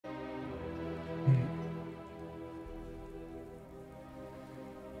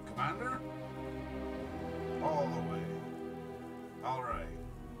Commander? All the way. All right.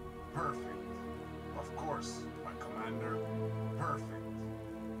 Perfect. Of course, my Commander. Perfect.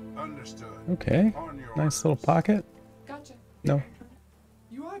 Understood. Okay. On your Nice orders. little pocket. Gotcha. No.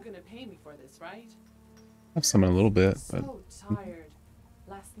 You are gonna pay me for this, right? Have some in a little bit, but So tired.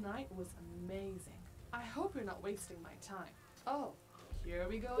 Last night was amazing. I hope you're not wasting my time. Oh, here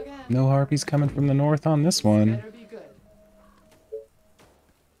we go again. no harpies coming from the north on this This one. better be good.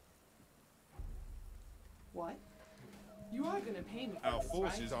 What? You are gonna pay me for Our this,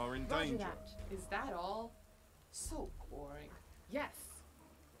 forces right? are in Roger danger. that. Is that all? So boring. Yes.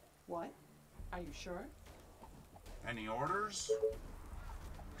 What? Are you sure? Any orders?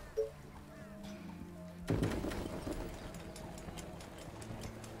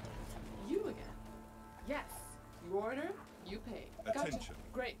 You again. Yes. You order, you pay. Gotcha. Attention.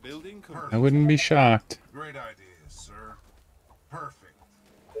 Great. Building I complete. wouldn't be shocked. Great idea, sir. Perfect.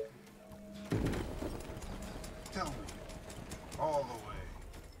 Tell me. All the way.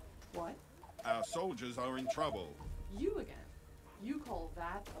 What? Our soldiers are in trouble. You again. You call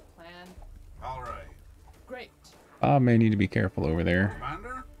that a plan? All right. Great. Bob may need to be careful over there.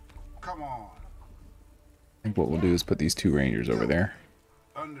 Commander? Come on. I think what we'll do is put these two rangers over there.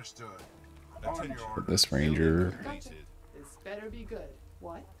 Understood. On Attention. your Put orders. this ranger Gotcha. Completed. This better be good.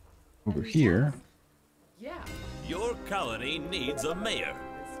 What? over Any here. tasks? Yeah. Your colony needs a mayor.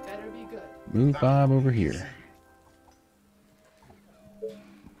 This better be good. Move Bob over here.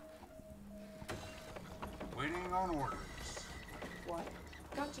 Waiting on orders. What?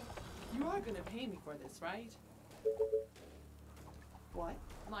 Gotcha. You are gonna pay me for this, right? What?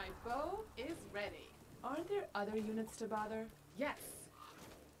 My bow is ready. Aren't there other units to bother? Yes.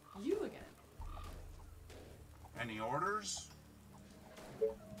 You again. Any orders?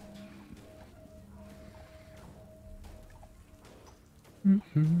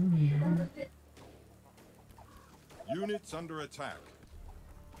 Units under attack.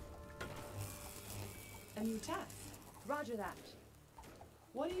 A new task. Roger that.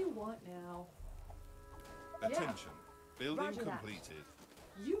 What do you want now? Attention. Building Roger that. completed.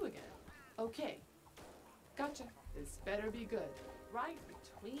 You again. Okay. Gotcha. This better be good. Right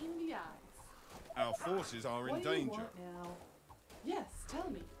between the eyes. Our forces are in What do you danger. want now? Yes, tell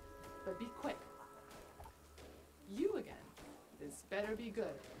me. But be quick. You again. This better be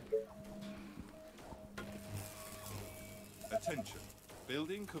good. Attention.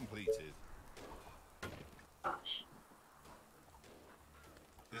 Building completed.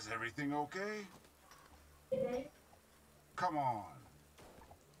 Is everything okay? Come on.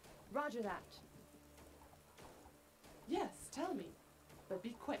 Roger that. Yes, tell me. But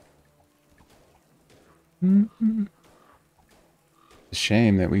be quick. It's a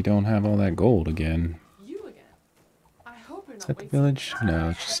shame that we don't have all that gold again. You again. I hope you're Is not that the wasting village? No,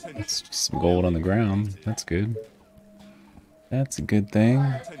 it's just some gold on the ground. That's good. That's a good thing.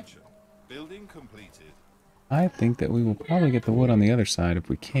 Attention. Building completed. I think that we will probably get the wood on the other side if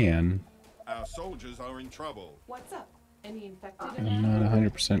we can. Our soldiers are in trouble. What's up? Any infected I'm around? not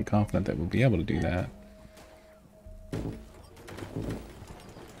 100% confident that we'll be able to do that.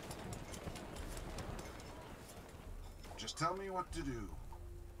 Just tell me what to do.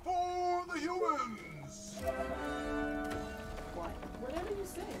 For the humans! What? Whatever you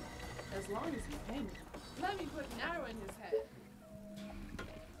say. As long as you pay me. Let me put an arrow in his head.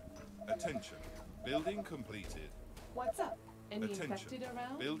 Attention. Building completed. What's up? Any Attention. infected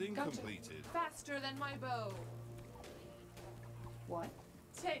around? Building Gotcha. completed. Faster than my bow. What?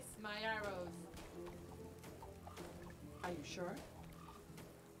 Taste my arrows. Are you sure?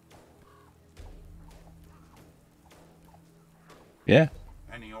 Yeah.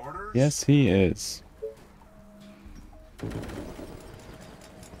 Any orders? Yes, he is.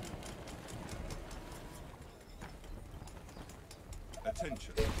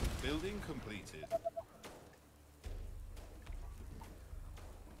 Attention. Building completed.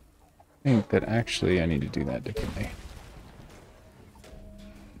 I think that actually I need to do that differently.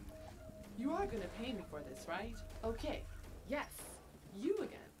 You are gonna pay me for this, right? Okay. Yes. You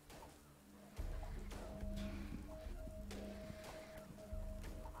again.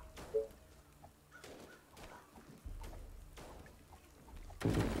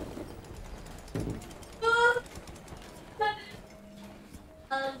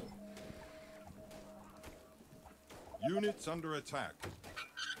 Units under attack.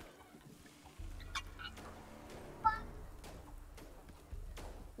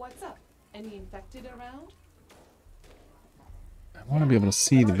 What's up? Any infected around? I want to be able to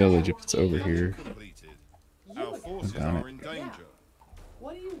see the village if it's over here. Completed. You Our again. forces Damn it. are in danger.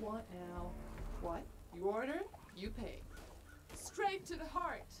 What do you want now? What? You order, you pay. Straight to the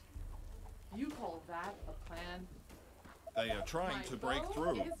heart. You call that a plan? They are trying My to break bow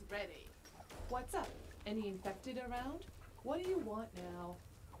through. is ready. What's up? Any infected around? What do you want now?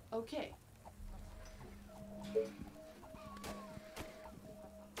 Okay.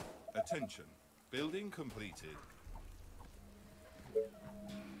 Attention. Building completed.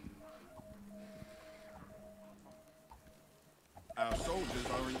 Our soldiers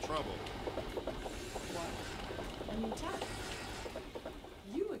are in trouble. What? An attack?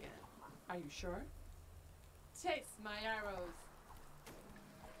 You again? Are you sure? Taste my arrows.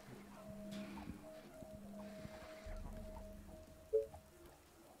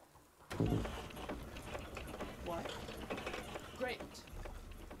 What? Great.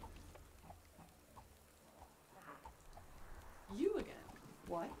 You again?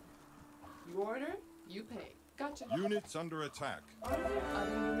 What? You order, you pay. Gotcha. Units under attack. Are there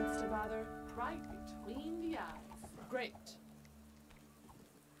other units to bother? Right between the eyes. Great.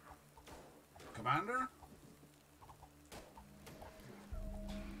 Commander?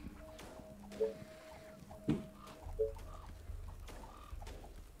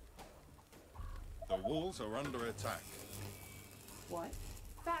 The walls are under attack. What?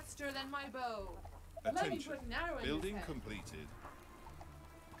 Faster than my bow. Let me Attention. put an arrow in Building his head. completed.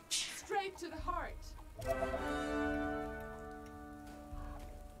 Straight to the heart.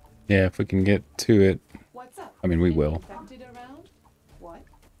 Yeah, if we can get to it. What's up? I mean, we Any will. infected around? What?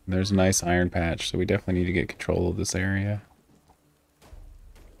 There's a nice iron patch, so we definitely need to get control of this area.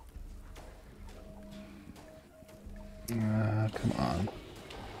 Come on.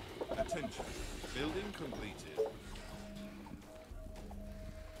 Attention. Building completed.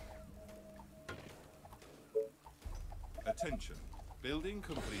 Attention. Building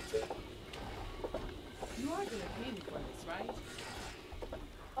completed. You are gonna pay me for this, right?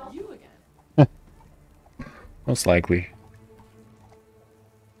 You again. Most likely.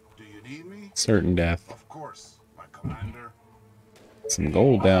 Do you need me? Certain death. Of course, my commander. Some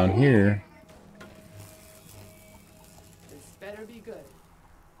gold down here. This better be good.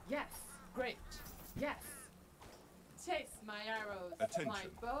 Yes. Great. Yes. Taste my arrows. Attention. My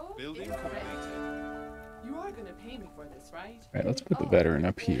bow Building is ready. completed. You are gonna pay me for this, right? Alright, let's put the Oh, veteran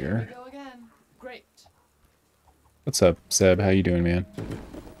up there here. we go again. Great. What's up, Seb? How you doing, man?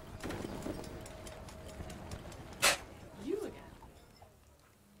 You again.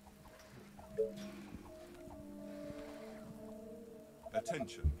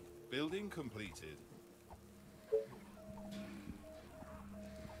 Attention. Building completed.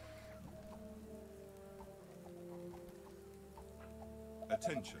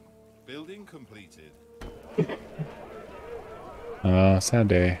 Attention. Building completed. Sad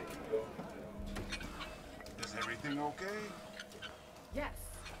day. Is everything okay? Yes.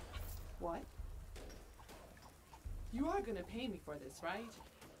 What? You are gonna pay me for this, right?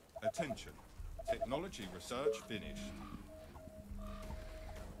 Attention. Technology research finished.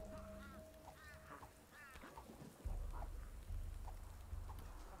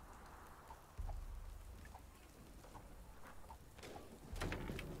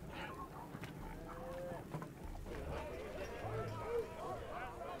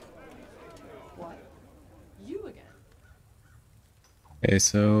 What? You again. Okay,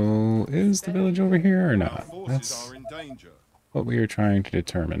 so is the village over here or Our not? forces That's are in danger. what we are trying to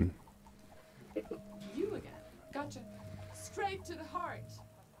determine. You again. Gotcha. Straight to the heart.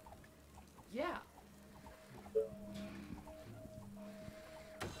 Yeah.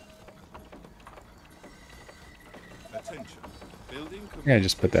 Attention. Building I completed.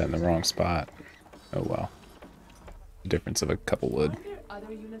 just put that in the wrong spot. Oh well. Difference of a couple wood. Are there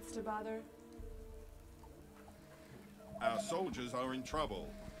other units to bother? Our soldiers are in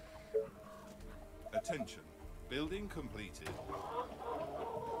trouble. Attention. Building completed.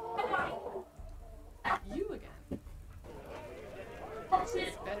 You again.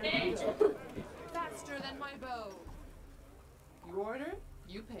 This better be good. Faster than my bow. You order,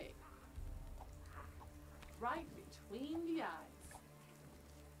 you pay. Right between the eyes.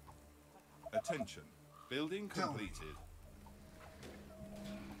 Attention. Building completed.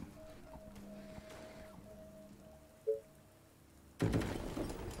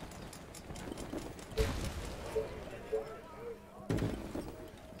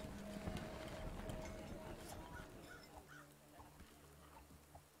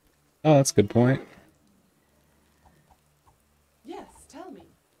 Oh, that's a good point. Yes, tell me.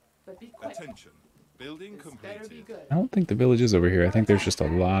 But be quick. Attention. Building This better be completed. good. I don't think the village is over here. I think there's just a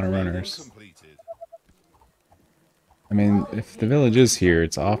lot of Building runners. completed. I mean, if the village is here,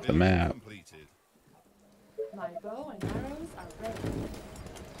 it's off the Building map. completed. My bow and arrows are ready.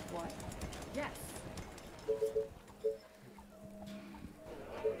 What? Yes.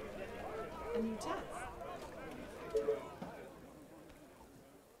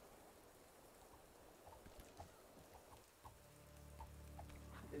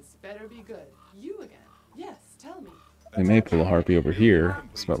 This better be good. You again. Yes, tell me. We may pull a harpy over here.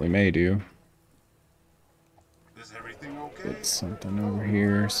 That's what we may do. Is everything okay? Put something over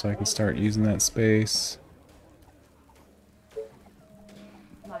here so I can start using that space.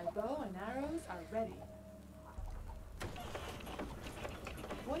 My bow and arrows are ready.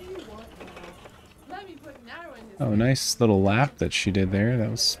 What do you want now? Let me put an arrow in his Oh, nice little lap that she did there.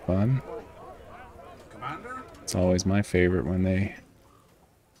 That was fun. Commander? It's always my favorite when they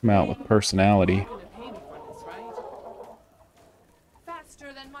come out with personality. You're gonna pay me for this, right?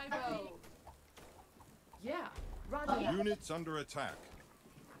 Faster than my bow. Yeah, roger that. Units under attack.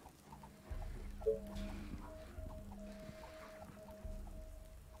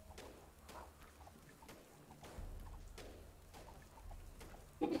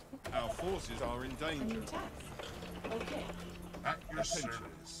 Our forces are in A danger. new task. Okay. At your Attention.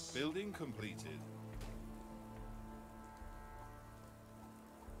 service. Building completed.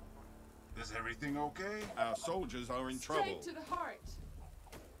 Is everything okay? Our soldiers are in trouble. Straight to the heart.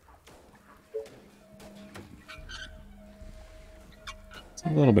 It's a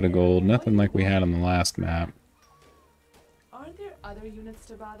little bit of gold. Nothing like we had on the last map. Aren't there other units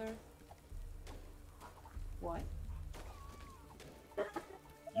to bother? What?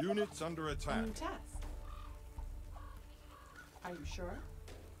 Units under A attack. new task. Are you sure?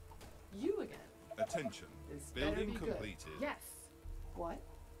 You again. Attention. This better Building be good. completed. Yes. What?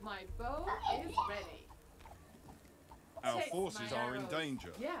 My bow is ready. Our Take forces my are in arrows.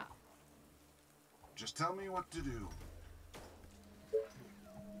 danger. Yeah. Just tell me what to do.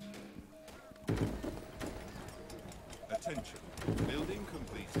 Attention. Building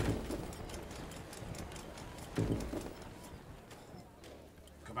completed.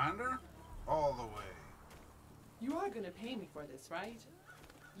 Commander? All the way. You are gonna pay me for this, right?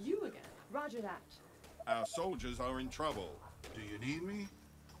 You again. Roger that. Our soldiers are in trouble. Do you need me?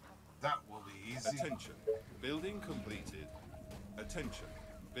 That will be easy. Attention. Building completed. Attention.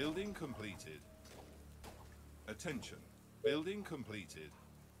 Building completed. Attention. Building completed.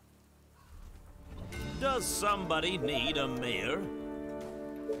 Does somebody need a mayor?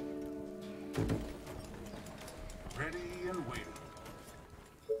 Ready and waiting.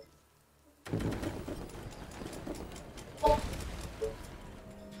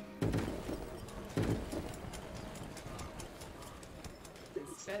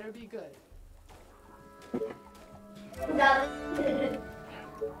 This better be good.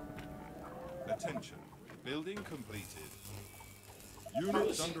 Attention. Building completed.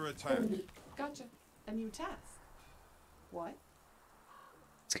 Units under attack. Gotcha. A new task. What?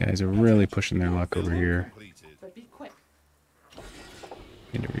 These guys are really pushing their luck over Building here. completed. But be quick.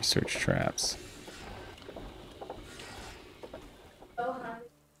 Need to research traps.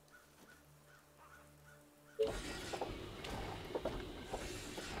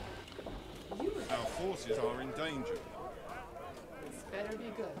 You again. Our forces are in danger. This better be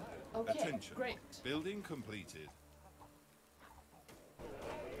good. Okay. Attention. Great. Building completed.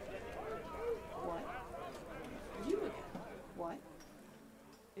 What? You again. What?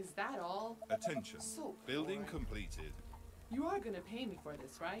 Is that all? Attention. So Building boring. completed. You are gonna pay me for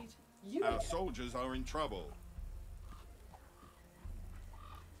this, right? You Our again. soldiers are in trouble.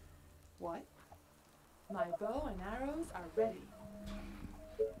 What? My bow and arrows are ready.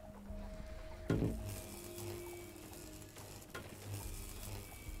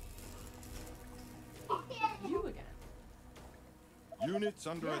 You again. Units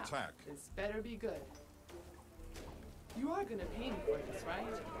under Yeah, attack. This better be good. You are gonna pay me for this, right?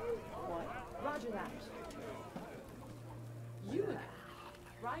 What? Roger that. You again.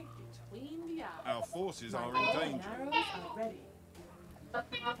 Right between the eyes. Our forces My are bow in and danger. arrows are ready.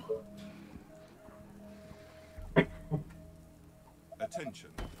 Attention.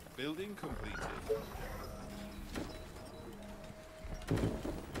 Building completed.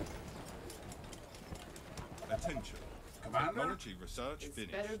 Attention. Commander? Technology research This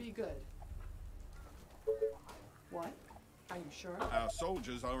finished. better be good. What? Are you sure? Our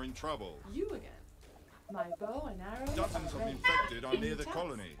soldiers are in trouble. You again. My bow and arrows Dozens are of ready. infected are near the Task.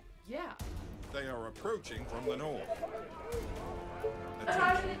 colony. Yeah. They are approaching from the north.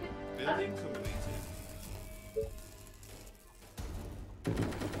 Attention. Building completed.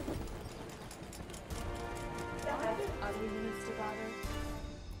 Are there other units to bother?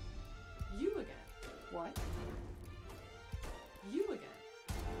 You again. What? You again.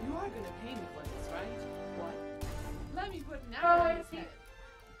 You are gonna pay me for this, right? What? Let me put an arrow in his head.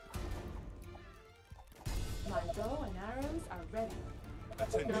 My bow and arrows are ready.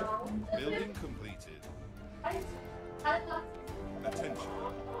 Attention. Building completed. Attention.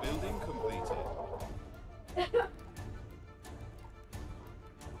 Building completed.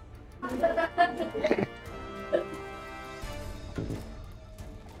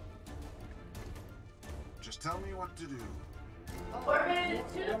 Just tell me what to do. Or maybe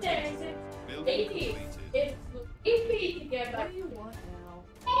it's Tuesday. Building Maybe completed. it's easy to get What back. do you want now?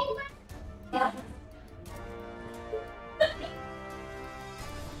 Yeah.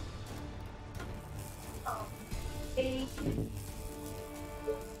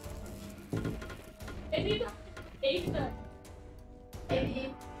 Maybe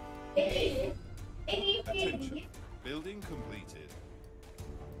Attention. Building completed.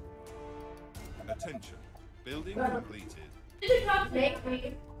 Attention. Building completed. Did it not make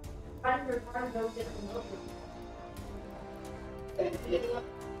me run for fun go get the milk?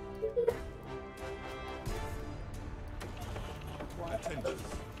 Attention.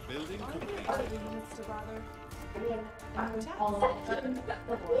 Building Are there completed. other units to bother? Roger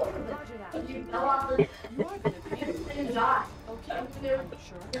that. You know all the You are gonna pay me. things are. Okay, are you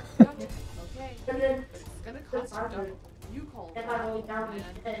sure? Gotcha. Okay. And then But it's gonna cost you double. You called then for I it. went down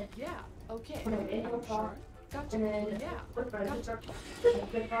And and yeah, okay. Put Are it in you the sure? car. Gotcha. and then Yeah. put my Gotcha.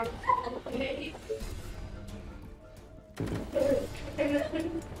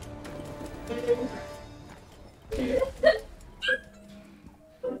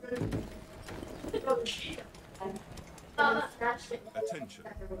 Attention.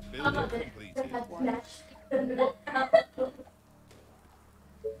 Building completed.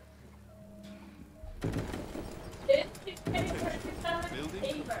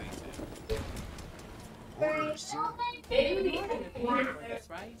 Building completed. Orders, sir. You are gonna pay me for this,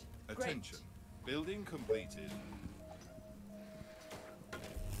 right? Attention. Building completed.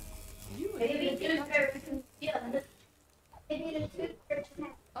 You Maybe and two gotcha. persons. Yeah. Maybe the two persons.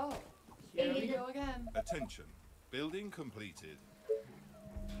 Oh, here we go again. Attention. Building completed.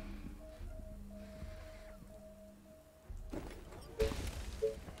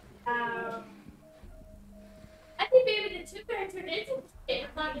 I think maybe the two parents turned into it.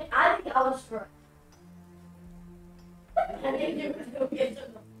 I think I was first. I think there was no kids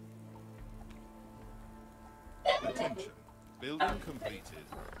in them. Attention. Building completed.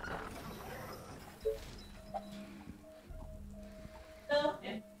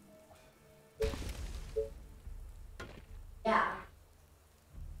 Yeah.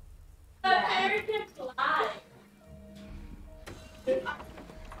 The parents can fly.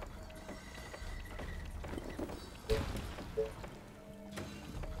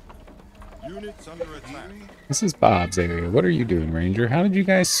 Units under attack. This is Bob's area. What are you doing, Ranger? How did you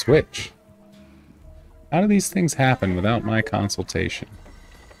guys switch? How do these things happen without my consultation?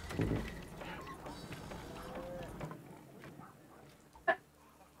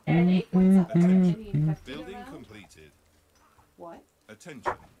 Any infected Building around? completed. What?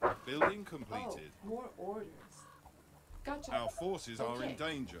 Attention. Building Oh, completed. more orders. Gotcha. Our forces are in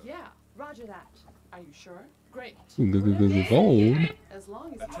danger. Yeah, roger that. Are you sure? Great. Gold. As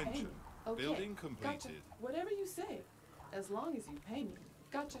long as you pay me. Attention. Okay. Building Gotcha. completed. Whatever you say. As long as you pay me.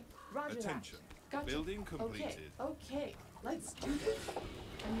 Gotcha. Roger Attention. that. Gotcha. Building completed. Okay. Okay. Let's do this.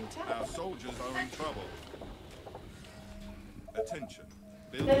 A new Our town. soldiers are in trouble. Attention.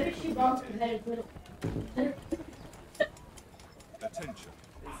 Maybe Building she bumped completed. her head with Attention.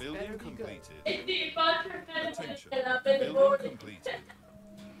 This Building better be good. completed. She bumped her head Attention. and up in the Building road. completed.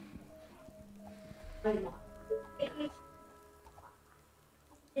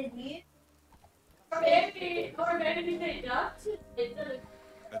 Or maybe they ducked into the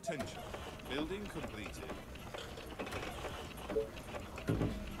Attention. Building completed.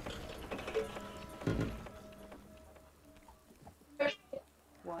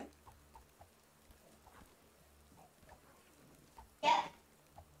 What?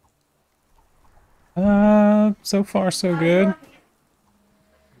 So far so good.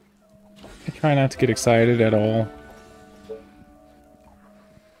 I try not to get excited at all.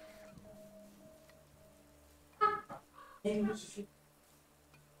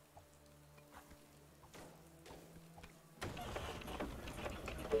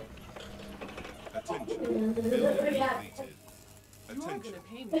 Attention. Building completed. You are Attention. gonna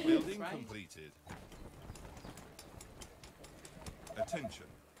pay me for this, Building right? completed. Attention.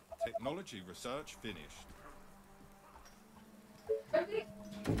 Technology research finished.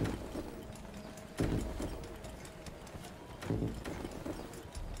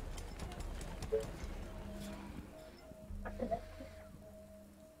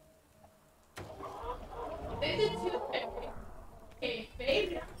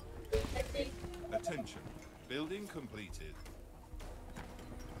 Attention. Building completed.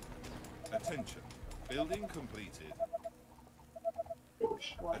 Attention. Building completed.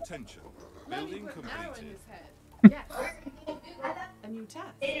 What? Attention. Let me Building put an arrow in completed. his head. Yes. A new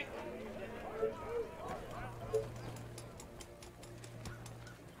task.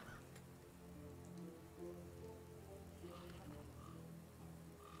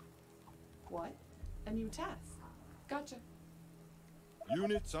 What? A new task. Gotcha.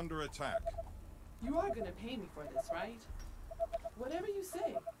 Units under attack. You are gonna pay me for this, right? Whatever you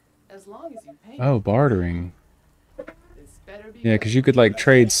say, as long as you pay me. Oh, bartering. This better be Yeah, good. because you could like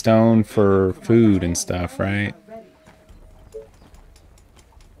trade stone for food and stuff, right? Ready.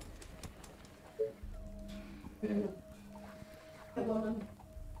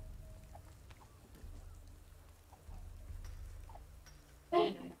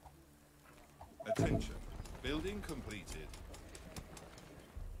 Attention. Building completed.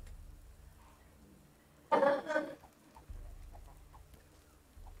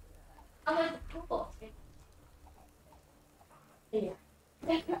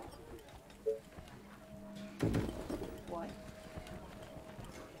 What?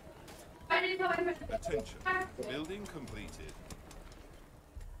 Attention. Building completed.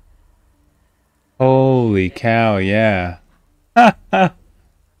 Holy cow, yeah.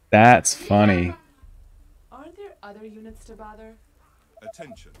 That's funny. Aren't there other units to bother?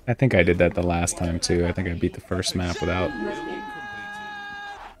 Attention. I think I did that the last time too. I think I beat the first map without. Building completed.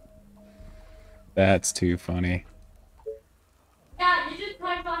 That's too funny. Yeah, you just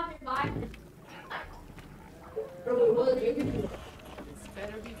climbed off your bike. This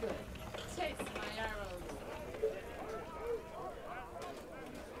better be good. Chase my arrows.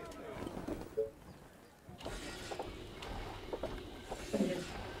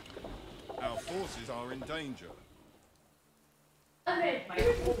 Our forces are in danger. Okay.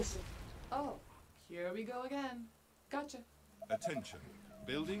 Oh, here we go again. Gotcha. Attention.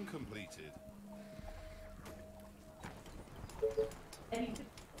 Building completed.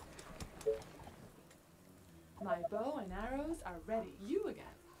 My bow and arrows are ready. You again.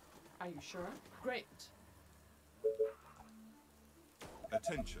 Are you sure? Great.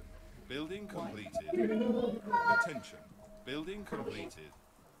 Attention. Building completed. Attention. Building completed.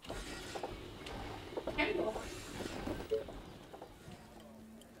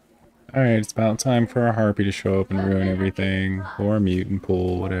 Alright, it's about time for a harpy to show up and ruin everything. Or a mutant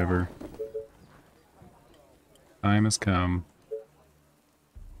pool, whatever. Time has come.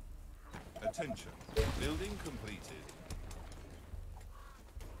 Attention. Building completed.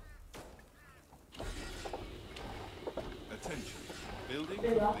 Attention. Building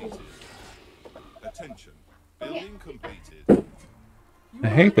completed. Attention. Building completed. I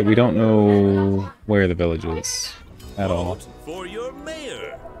hate that we don't know where the village is at all. Vote for your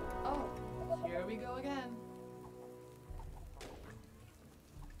mayor. Oh, here we go again.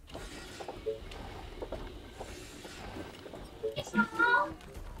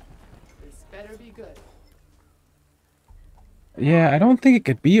 This better be good. Yeah, I don't think it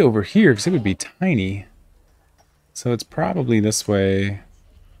could be over here because it would be tiny. So it's probably this way.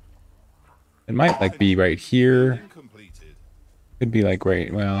 It might like be right here. Building completed. Could be like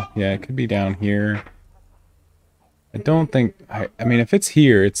right, well, yeah, it could be down here. I don't think, I mean, if it's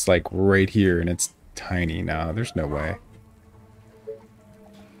here, it's like right here and it's tiny. No, there's no way.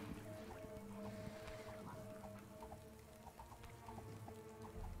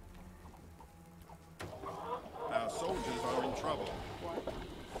 Our soldiers are in trouble. What?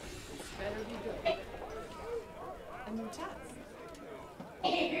 This better be good. A new task.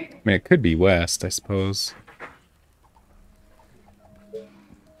 I mean, it could be west, I suppose.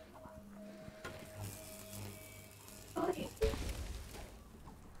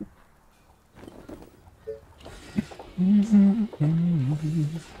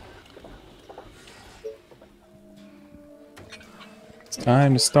 It's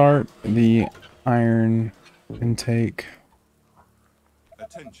time to start the iron intake.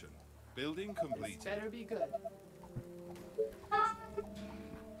 Attention. Building This completed. better be good.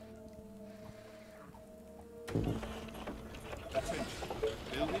 Attention.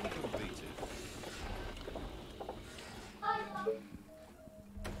 Building completed.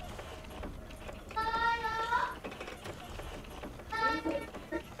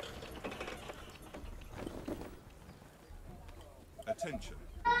 Attention.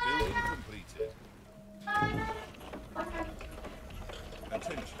 Building completed.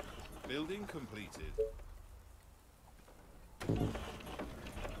 Attention. Building completed.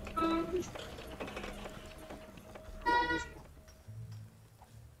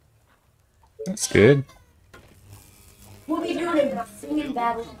 That's good. We'll be doing a singing Building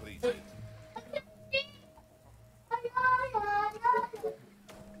battle. completed.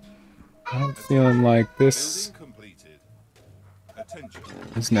 I'm feeling like this Building completed. Attention.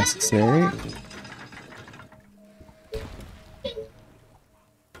 is necessary.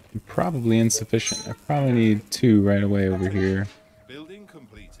 Probably insufficient. I probably need 2 right away over here. Building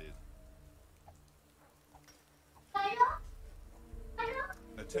completed.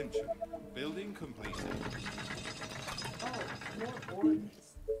 Attention. Building completed. Oh, more orders.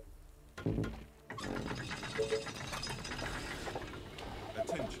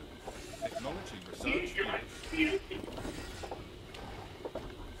 Attention. Technology research finished.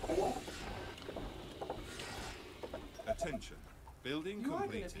 Attention. Building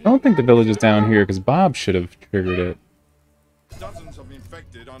completed. I don't think the village is down here because Bob should have triggered it. Dozens of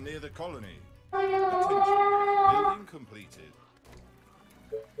infected are near the colony. Attention. Building completed.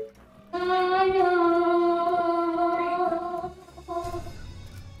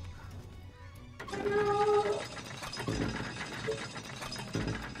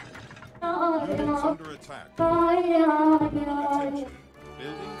 Units under attack. Attention.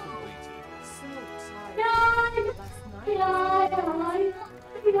 Building completed. So tired. Last night.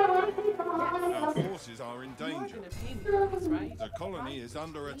 Our forces are in You're danger. gonna pay me for this, right? The colony is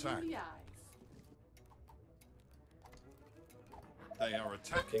under attack. The eyes. They are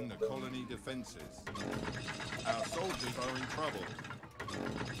attacking the colony defenses. Our soldiers are in trouble.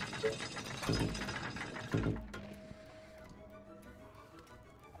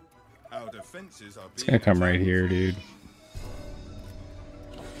 Our defenses are being It's gonna come right attacked. here, dude.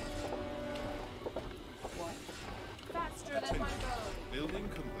 What? Faster than my Attention. bow. Building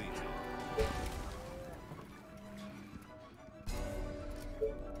completed.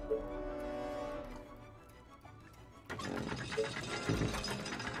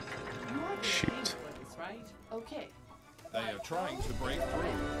 You are gonna Shoot. pay me for this, right? Okay. They are trying to break through.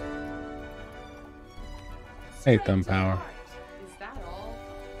 Hey, Straight thumb to the power. heart. Is that all?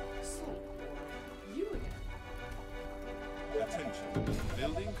 So boring. You again. Attention.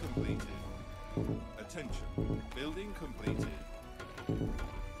 Building completed. Attention. Building completed.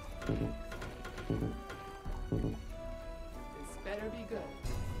 This better be good.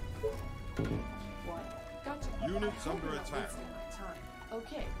 What? Gotcha. Units I hope under you're not attack. wasting my time.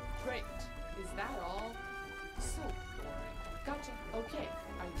 Okay, great. Is that all? So boring. Gotcha. Okay.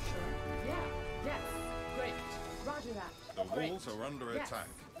 Are you sure? Yeah. Yes. Great. Roger that. The Great. walls are under Yes. attack.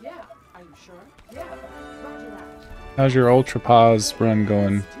 Yeah. Are you sure? Yeah. Roger that. How's your ultra pause run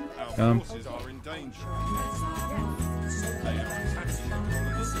going? Our forces are in danger. They are attacking the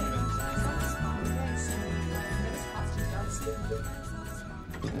colony defenses.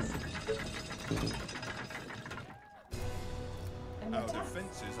 Our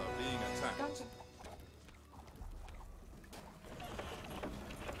defenses are being attacked. Gotcha.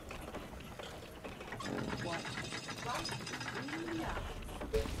 What? Right. Yeah.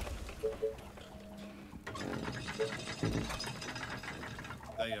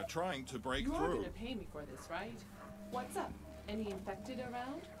 They are trying to break You are through. gonna pay me for this, right? What's up? Any infected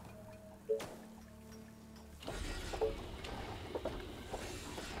around?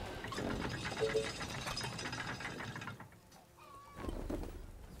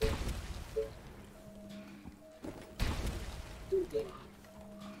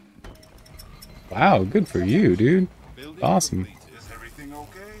 Wow, good for you, dude. Building Awesome. completed. Is everything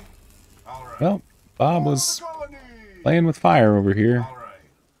okay? All right. Well, Bob For was the colony! playing with fire over here. All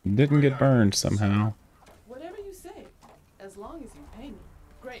right. Didn't get burned somehow. Whatever you say, as long as you pay me.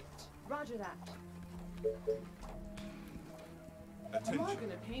 Great. Roger that. You are Attention.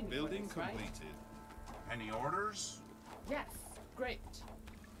 gonna pay me Building for this, right? completed. Any orders? Yes. Great.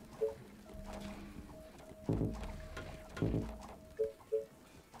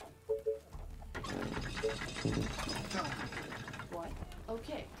 Tell me. What?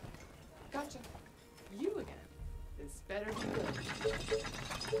 Okay. Gotcha. You again. This better be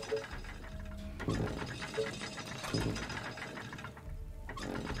good.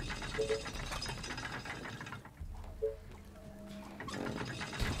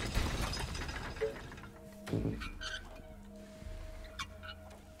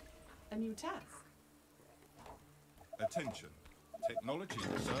 A new task. Attention. Technology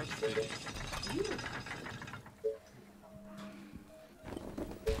research finished. You again.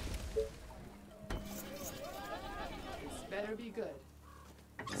 This better be good.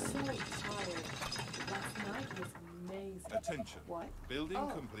 So tired. Last night was amazing. Attention. What? Building Oh,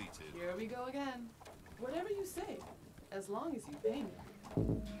 completed. Here we go again. Whatever you say, as long as you pay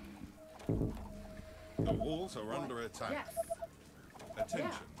me. The walls are What? under attack. Yes. Attention.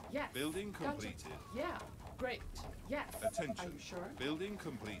 Yeah. Yes. Building Gotcha. completed. Yeah. Great. Yes. Attention. Are you sure? Building A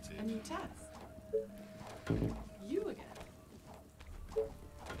completed. new task. You again.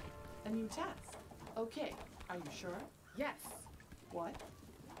 A new task. Okay. Are you sure? Yes. What?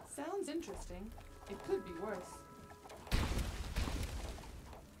 Sounds interesting. It could be worse.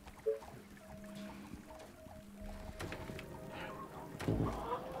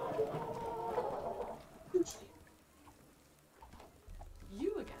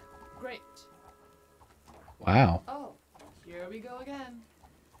 You again. Great. Wow, Oh, here we go again.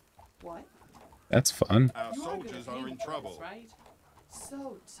 What? that's fun. Our You are gonna soldiers pay are me in for trouble. this, right?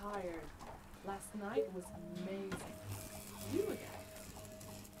 So tired. Last night was amazing. You again.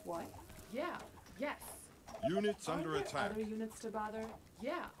 What? Yeah. Yes. Units Are under there attack. other units to bother?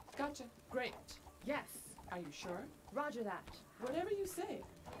 Yeah. Gotcha. Great. Yes. Are you sure? Roger that. Whatever you say.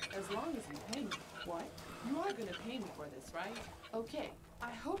 As long as you pay me. What? You are gonna pay me for this, right? Okay.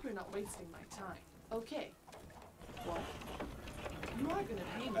 I hope you're not wasting my time. Okay. What? You are gonna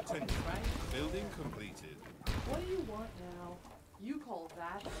pay me for this, Attention. right? Building completed. What do you want now? You call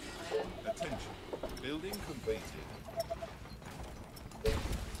that a plan? Attention. Building completed.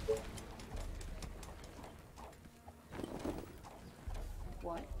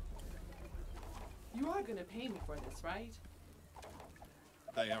 What? You are gonna pay me for this, right?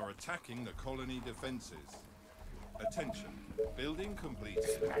 They are attacking the colony defenses. Attention. Building completed.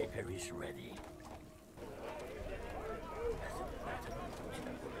 Sniper is ready.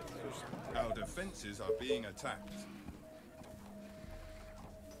 Our defenses are being attacked.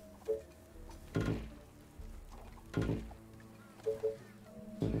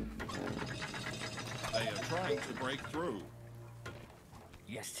 They are trying to break through.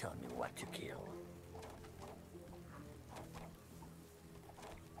 Yes, tell me what to kill.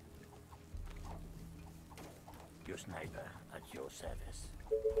 Your sniper at your service.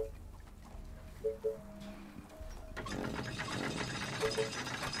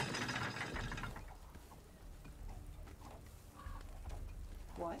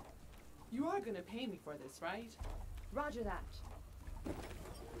 What? You are gonna pay me for this, right? Roger that.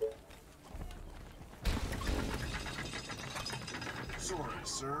 Sorry,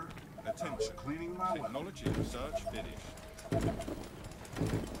 sir. Attention. Cleaning my weapon. Technology research finished.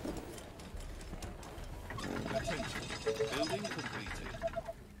 Attention. Building completed.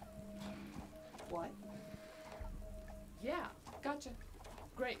 What? Yeah, gotcha.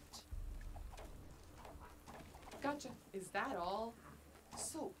 Great. Gotcha. Is that all?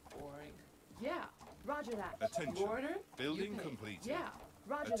 So boring. Yeah, roger that. Attention. You order? Building you pay. completed. Yeah,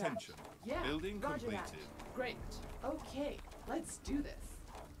 roger Attention. that. Yeah, Building roger completed. that. Great. Okay, let's do this.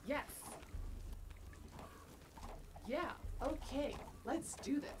 Yes. Yeah, okay, let's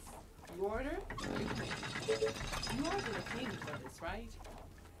do this. You order? You pay. You are gonna pay me for this, right?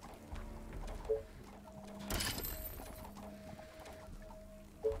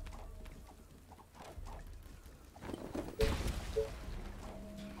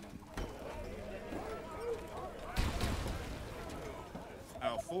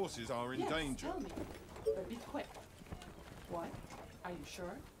 Our forces are in Yes, danger. tell me, but be quick. What? Are you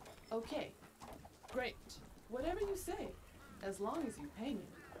sure? Okay. Great. Whatever you say, as long as you pay me.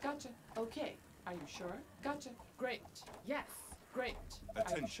 Gotcha. Okay. Are you sure? Gotcha. Great. Yes. Great. Are you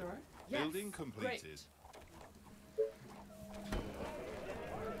Attention. sure? Yes. Building completed. Great.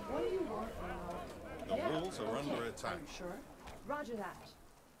 What do you want now? The Yeah, walls are okay. under attack. Are you sure? Roger that.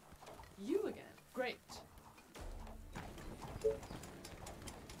 You again. Great.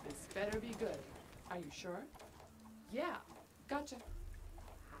 This better be good. Are you sure? Yeah. Gotcha.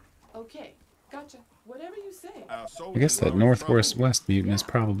 Okay. Gotcha. Whatever you say. Our I soldiers guess that are in northwest trouble. west mutant is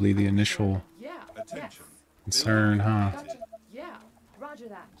probably the initial Yeah. Attention. concern, huh? Gotcha. Yeah. Roger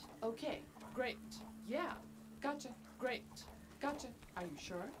that. Okay. Great. Yeah. Gotcha. Great. Gotcha. Are you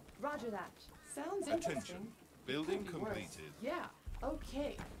sure? Roger that. Sounds interesting. Attention. Building Could be worse. completed. Yeah.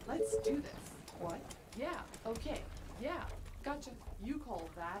 Okay. Let's do this. What? Yeah. Okay. Yeah. Gotcha. You call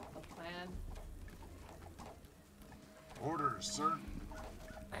that a plan? Orders, sir.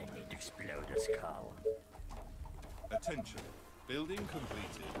 I need to explode a skull. Attention. Building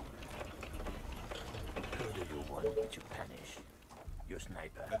completed. Who do you want me to punish? Your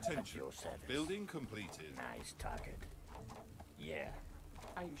sniper at Attention. your service. Building completed. Nice target. Yeah.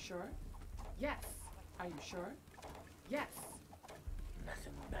 Are you sure? Yes. Are you sure? Yes.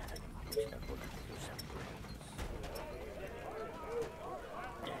 Nothing better than putting a bullet through some brains.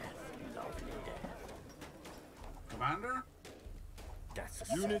 Death, lovely death. Commander? That's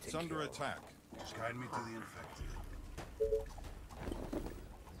a Units certain under kill. attack. Just guide me to the infected.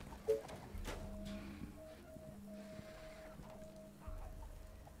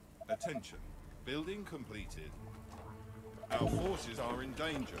 Attention. Building completed. Our forces are in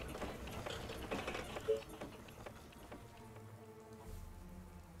danger.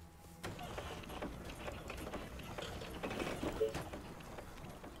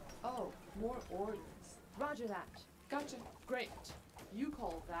 Oh, more orders. Roger that. Gotcha. Great. You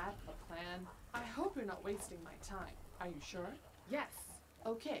call that a plan? I hope you're not wasting my time. Are you sure? Yes.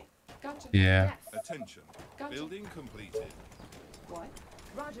 Okay. Gotcha. Yeah. Yes. Attention. Gotcha. Building completed. What?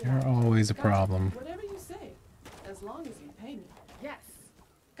 Roger You're that. always a Gotcha. problem. Whatever you say, as long as you pay me. Yes.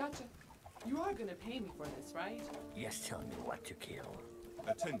 Gotcha. You are gonna pay me for this, right? Yes, tell me what to kill.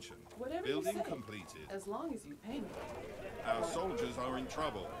 Attention. Whatever Building you say, completed. as long as you pay me. Our soldiers are in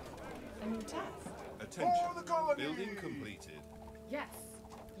trouble. A new task. Attention. For the colony. Building completed. Yes.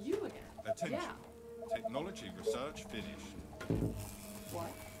 You again. Attention. Yeah. Technology research finished.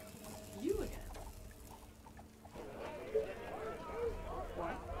 What? You again.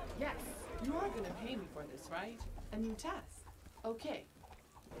 What? Yes. You are gonna pay me for this, right? A new task. Okay.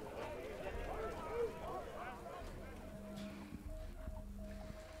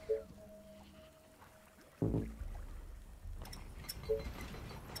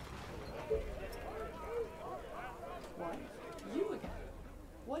 What? You again.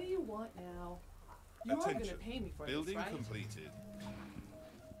 What do you want now? You are Attention. gonna pay me for Building this, right? completed.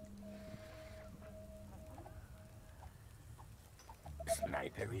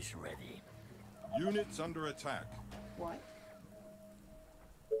 Sniper is ready. Units under attack. What?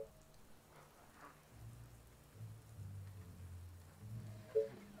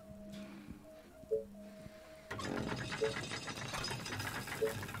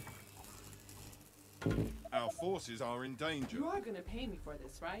 Our forces are in danger. You are gonna pay me for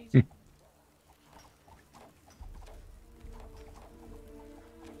this, right?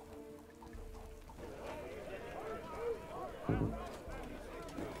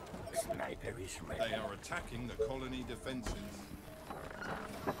 Sniper is ready. They are attacking the colony defenses.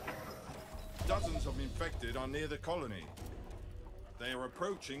 Dozens of infected are near the colony. They are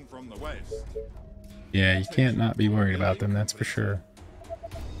approaching from the west. Yeah, you can't not be worried about them, that's for sure.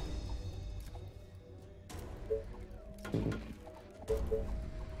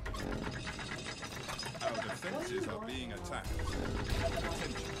 Our defenses are being attacked.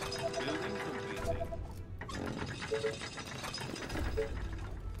 Attention. Building completed.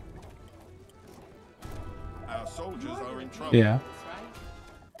 Our soldiers are in trouble. Yeah. This,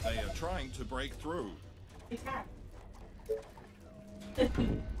 right? They are trying to break through.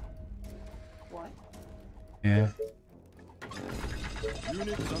 What? Yeah.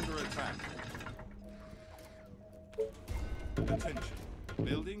 Units under attack. Attention.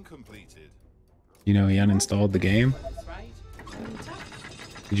 Building completed. You know he uninstalled the game? This, right? A new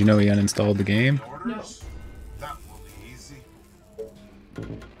task. Did you know he uninstalled the game? Orders? That will be easy.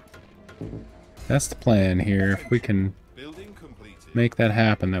 That's the plan here. If we can Building completed. make that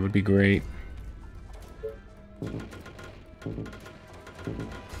happen, that would be great.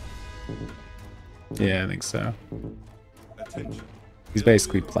 Yeah, I think so. Attention. He's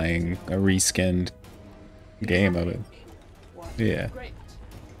basically playing a reskinned game of it. What? Yeah. Great.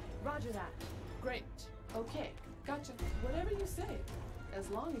 Roger that. Great. Okay. Gotcha. Whatever you say, as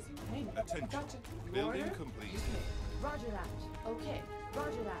long as you pay me. Attention. Gotcha. You Building order? completed. You pay. Roger that. Okay.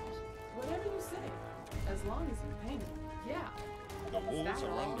 Roger that. Whatever you say, as long as you pay me. Yeah. The walls that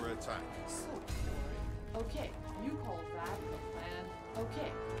are all? under attack. So boring. Okay. You call that the plan?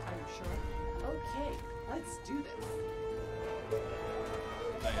 Okay. Are you sure? Okay. Let's do this.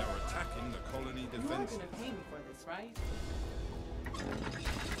 They are attacking the colony You are defenses. gonna pay me for this, right?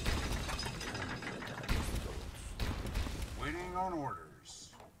 Waiting on orders.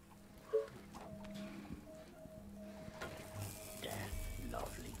 Death,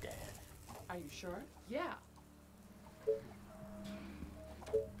 lovely death. Are you sure? Yeah.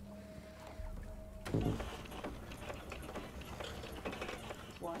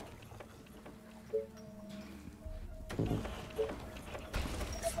 What?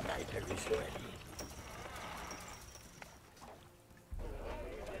 Sniper is ready.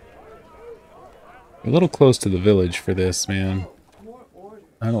 A little close to the village for this, man. More orders.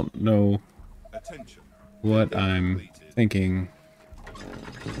 I don't know Attention. what I'm thinking.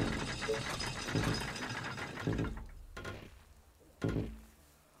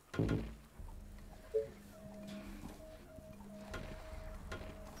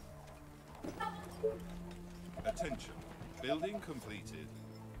 Attention. Building completed.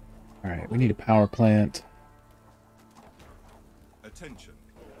 Alright, we need a power plant. Attention.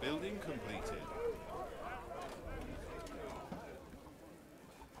 Building completed.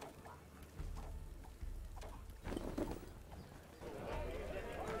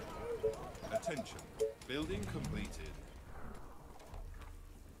 Attention. Building completed.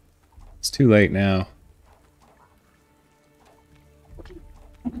 It's too late now.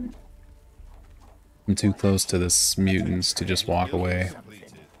 I'm too close to this mutants to just walk away.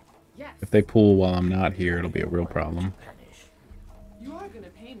 Completed. Yes. If they pull while I'm not here, it'll be a real problem. You are gonna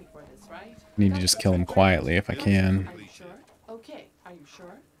pay me for this, right? I need to just kill them quietly if I can. Are you sure? Okay, are you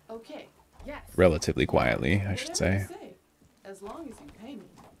sure? Okay, yes. Relatively quietly, I should Whatever say. you say, as long as you pay me.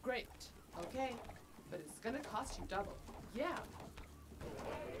 Great. Okay, but it's gonna cost you double. Yeah.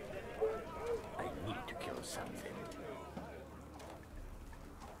 I need to kill something.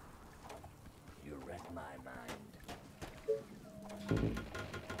 You read my mind.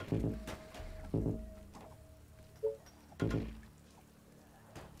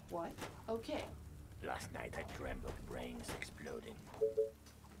 What? Okay. Last night I dreamt of brains exploding.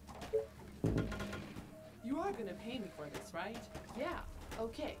 You are gonna pay me for this, right? Yeah.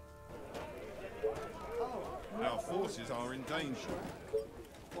 Okay. Oh. Our forces are in danger. Sure.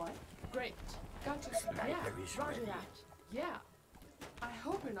 What? Great. Gotcha. Sniper Yeah. is Roger ready. that. Yeah. I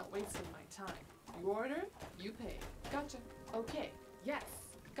hope you're not wasting my time. You order, you pay. Gotcha. Okay. Yes.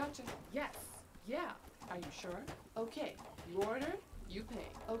 Gotcha. Yes. Yeah. Are you sure? Okay. You order, you pay.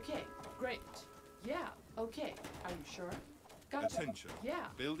 Okay. Great. Yeah. Okay. Are you sure? Gotcha. Attention. Yeah.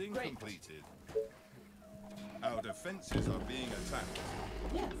 Building Great. completed. Our defenses are being attacked.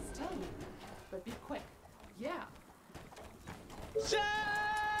 Yes, tell me. But be quick. Yeah. What? You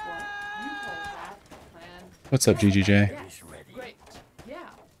call that a plan? What's up, GGJ? Yes. ready. Great. Yeah.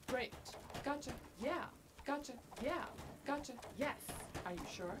 Great. Gotcha. Yeah. Gotcha. Yeah. Gotcha. Yes. Are you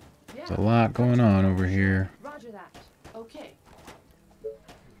sure? Yeah. There's a lot going on over here. Roger that. Okay.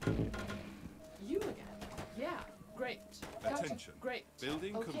 You again. Yeah. Great. Gotcha. Attention. Great.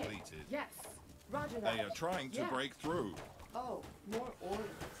 Building Okay. completed. Yes. Roger that. They are trying to Yeah. break through. Oh, more orders.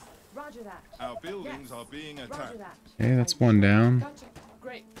 Roger that. Our buildings Yes. are being Roger attacked. that. Okay, that's one down. Gotcha.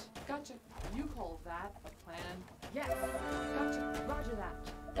 Great. Gotcha. You call that a plan? Yes. Gotcha. Roger that.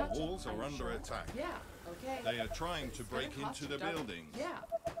 The Gotcha. walls are you under sure? attack. Yeah. Okay. They are trying to It's gonna break cost into you the double. buildings. Yeah.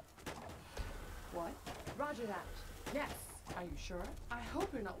 What? Roger that. Yes. Are you sure? I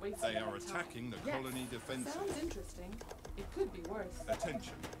hope you're not wasting They my are time. attacking the Yes. colony defenses. Sounds interesting. It could be worse.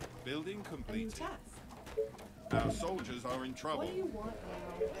 Attention. Building A new completed. task. Our soldiers are in trouble. What do you want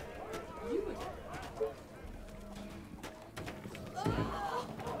now? You again.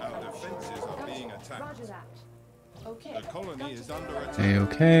 Our defenses are being Gotcha. attacked. Roger that. Okay. The colony Gotcha. is under attack. Hey,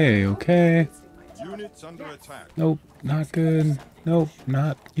 okay, okay. Wasting my time. Units under Yes. attack. Nope, not good. Nope,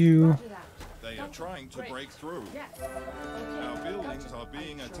 not you. Roger that. They are Gotcha. trying to Great. break through. Yes. Okay. Our buildings Gotcha. are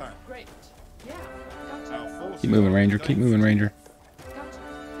being Sure. attacked. Great. Yeah. Gotcha. Our forces Keep moving, are Ranger. in Keep moving, danger. Ranger. Gotcha.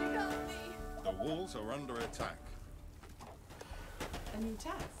 They got me. The walls are under attack. A new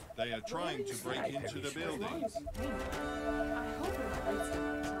task. They are trying to break into the As long buildings. as you pay me. I hope you're not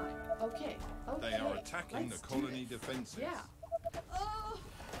wasting my time. Okay. Okay. They are attacking Let's the do colony this. defenses. Yeah. Oh.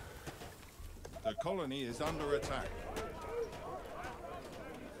 The colony is under attack.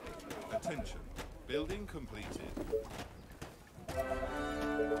 Attention. Building completed.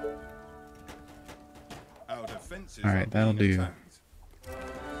 Our defenses All right, are that'll being do. attacked.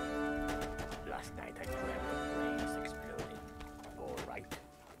 Last night I dreamt of brains exploding. All right.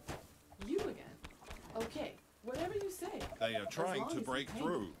 You again. Okay. Whatever you say. They are trying long to as you break pay me.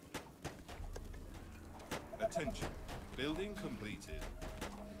 through. Attention. Building completed.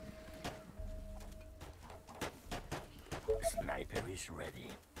 Sniper is ready.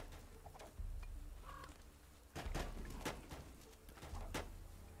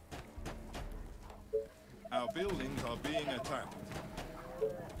 Our buildings are being attacked.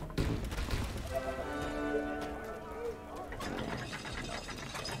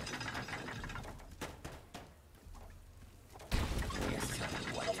 Yes, sir.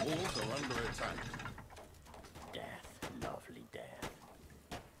 What? The walls are under attack. Death. Lovely death.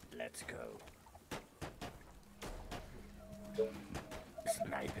 Let's go.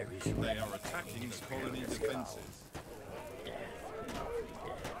 Sniper is They ready. are attacking the colony defenses. Death. Lovely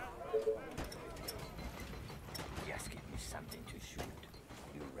death. Just give me something to shoot.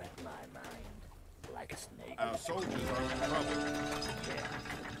 You read my mind. Like a snake. Our soldiers are in trouble. Yeah.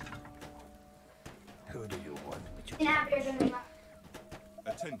 Who do you want me to And after you're gonna run.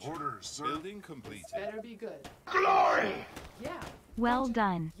 Attention. Orders, sir. Building completed. Better be good. Glory! Yeah. Well Gotcha.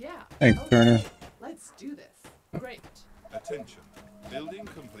 done. Yeah. Thanks, Okay. Turner. Let's do this. Great. Attention. Building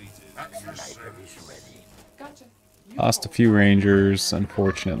completed. At your Sniper service. is ready. Gotcha. You Lost a call few that Rangers, plan.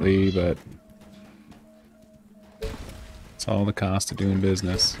 unfortunately, but it's all the cost of doing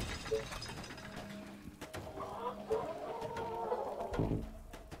business.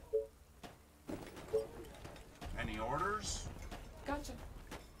 Any orders? Gotcha.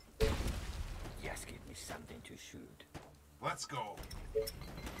 Just give me something to shoot. Let's go.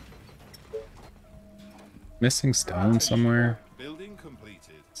 Missing stone somewhere? Building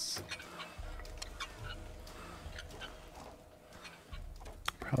completed.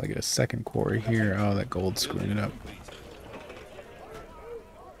 Probably get a second quarry here. Oh, that gold's screwing it up. Completed.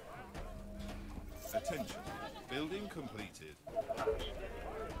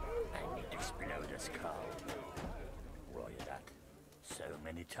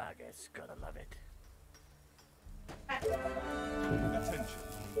 many targets, gotta love it. Attention.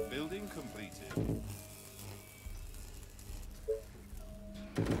 Building completed.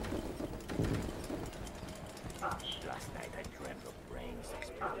 Last night I dreamt of brains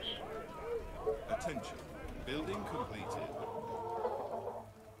exploding. Attention. Building completed.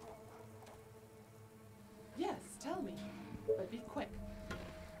 Yes, tell me. But be quick.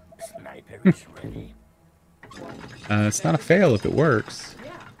 Sniper is ready. It's not a fail if it works.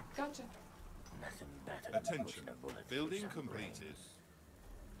 Yeah, gotcha. Nothing better than Attention. pushing a bullet through Building some completed. brains.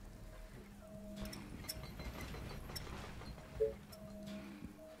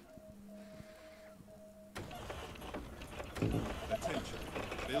 Attention.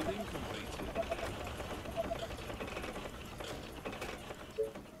 Building completed.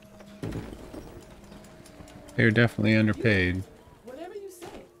 They're definitely underpaid. Whatever you say.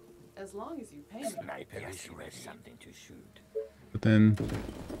 As long as you pay me. Sniper is ready. Something to shoot. But then,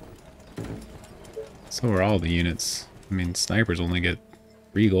 so are all the units. I mean, snipers only get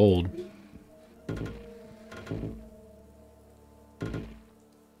 3 gold.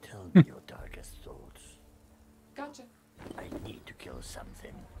 Tell me your darkest thoughts. Gotcha. I need to kill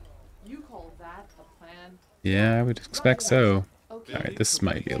something. You call that a plan? Yeah, I would expect so. Okay. Alright, this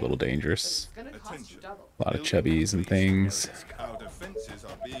might be a little But dangerous. it's gonna cost you double. A lot of chubbies and things. Our defenses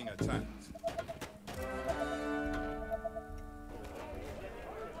are being attacked.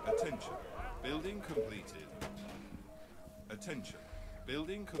 Attention. Building completed. Attention.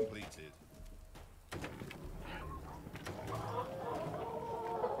 Building completed.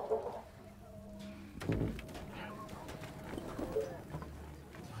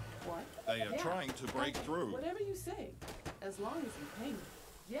 What? They are Yeah, trying to break gotcha. through. Whatever you say. As long as you pay me.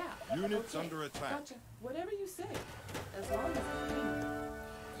 Yeah. Units okay. under attack. Gotcha. Whatever you say. As long as you pay me.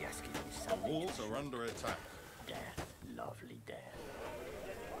 Yes, give me something. Walls are under attack. Death, lovely death.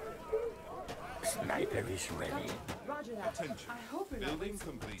 Sniper is ready. Gotcha. Roger that. Attention. I hope you're not Building wasting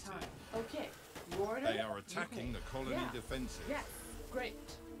my completed. time. Okay. You order. They are you attacking pay. the colony Yeah. defenses. Yes. Great.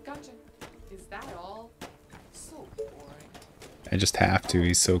 Gotcha. Is that all? So boring. I just have to.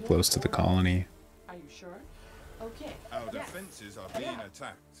 He's so close to the colony. Are you sure? Okay. Our yes. defenses are being Yeah.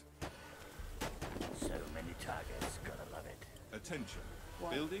 attacked. So many targets, gotta love it. Attention.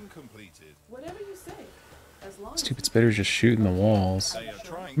 What? Building completed. Whatever you say. As long Stupid as spitter's just shooting the walls. They are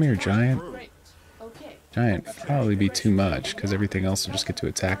trying Come here, to break giant. through. Great. Okay. Giant would probably be too much, because everything else will just get to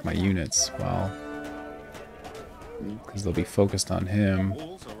attack my units while... Because they'll be focused on him.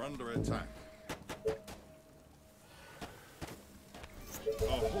 Walls are under attack.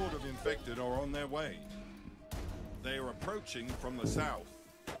 A horde of infected are on their way. They are approaching from the south.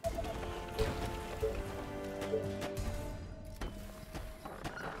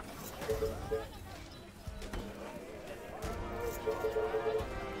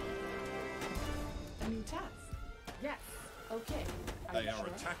 A new task. Yes. Okay. They you are sure?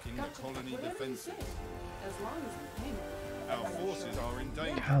 attacking the Gotcha. colony Whatever you defenses. say. As long as you pay me. Our forces are in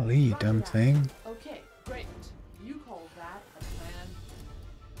danger. Golly, you dumb thing. Okay. Great. You call that a plan?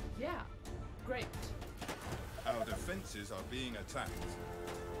 Yeah. Great. Our defenses are being attacked.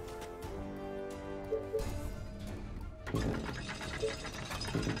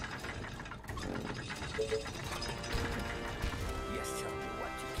 Yes, tell me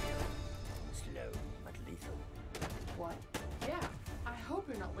what to kill. Slow, but lethal. What? Yeah. I hope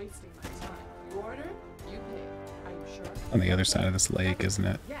you're not wasting my time. You order, you pay. Are you sure? On the other side of this lake, isn't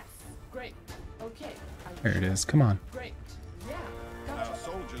it? Yes. Great. Okay. Are you There it sure? is. Come on. Great. Yeah. Our Gotcha.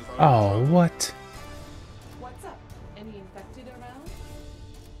 soldiers are Oh, what? What's up? Any infected around?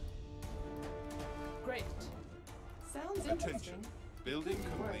 Great. Sounds Attention. interesting. Building Could be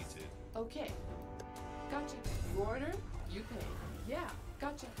worse. completed. Okay. Gotcha. You order, you pay. Yeah.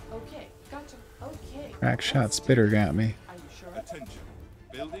 Gotcha. Okay. Gotcha. Okay. Crack shot Let's spitter do it. got me. Are you sure? Attention.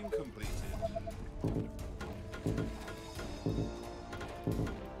 Building completed.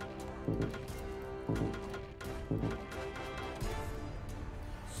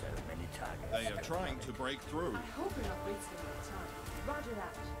 So many targets. They are trying to break through. I hope you're not wasting my time. Roger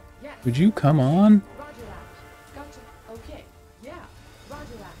that. Yes. Would you come on? Roger that. Gotcha. Okay. Yeah.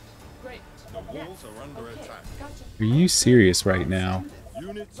 Roger that. Great. The walls are under Okay. attack. Gotcha. Are you serious right now?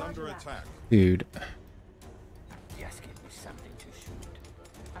 Units under attack. Dude. Yes, give me something to shoot.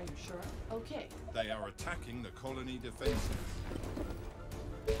 Are you sure? Okay. They are attacking the colony defenses.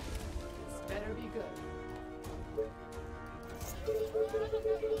 This better be good.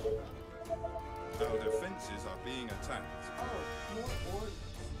 Our defenses are being attacked. Oh, more orders.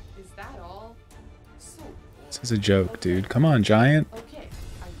 Is that all? So. This is a joke, dude. Come on, giant. Okay.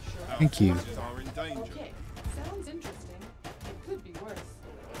 Are you sure? Our Thank you. forces are in danger. Okay. Sounds interesting. It could be worse.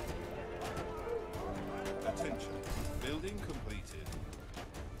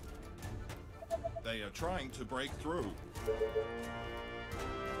 are trying to break through.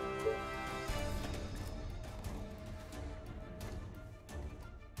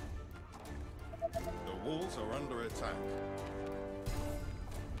 The walls are under attack.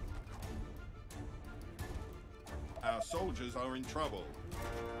 Our soldiers are in trouble.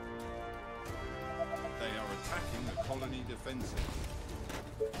 They are attacking the colony defenses.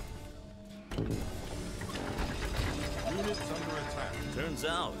 Units under attack. Turns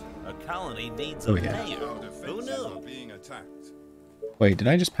out, a colony needs Oh, a yeah. mayor. Our Who defenses knew? are being attacked. Wait, did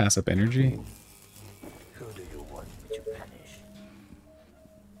I just pass up energy? Who do you want me to punish?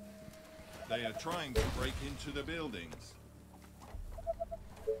 They are trying to break into the buildings.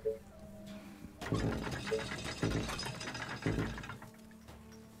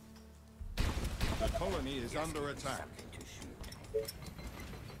 The colony is under attack. Something to shoot.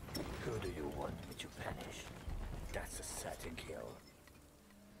 Who do you want me to punish? That's a certain kill.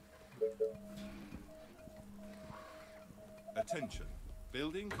 Attention.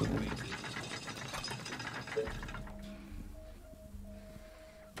 Building completed.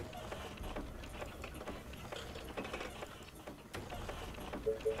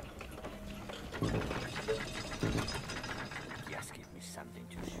 Just give me something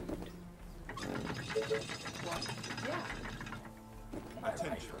to shoot. What? Yeah. My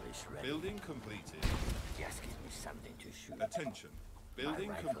Attention. rifle is ready. Building completed. Just give me something to shoot. Attention. Building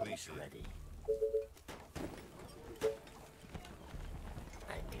My rifle is completed. ready.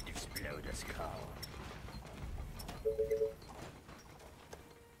 I need to explode a skull.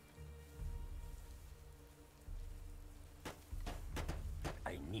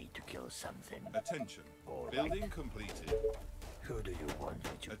 I need to kill something. Attention. All right. Building completed. Who do you want me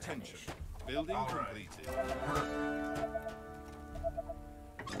to Attention. punish? Building All right. completed.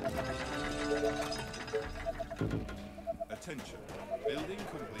 Attention. Building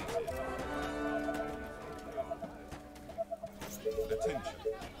completed. Attention.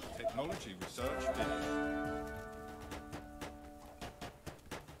 Technology research finished.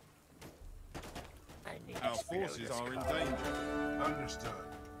 I need to Our explode forces a are in skull. danger. Understood.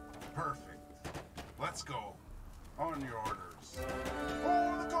 Perfect. Let's go. On your orders.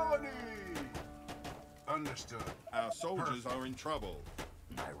 For the colony! Understood. Our soldiers are in trouble.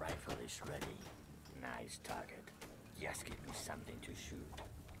 My rifle is ready. Nice target. Just give me something to shoot.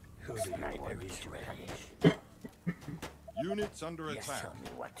 Who do you want me to punish? Units under Just attack. tell me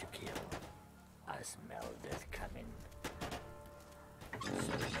what to kill. I smell this coming. So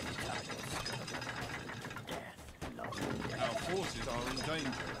many targets gonna be death, love, Our death. forces are in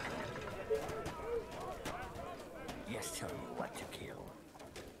danger. Just tell me what to kill.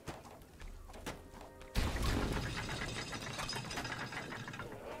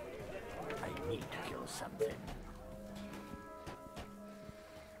 I need to kill something.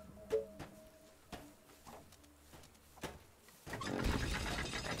 I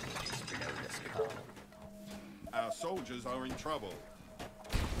need to explode a skull. Our soldiers are in trouble.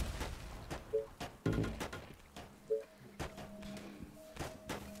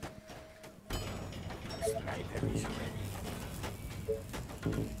 Sniper is ready.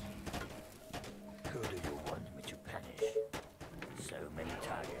 Who do you want me to punish? So many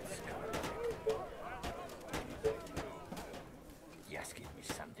targets covered. Just give me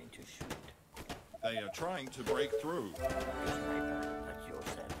something to shoot. They are trying to break through. Sniper at your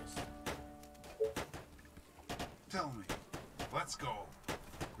service. Tell me. Let's go.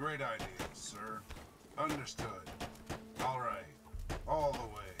 Great idea, sir. Understood. All right. All the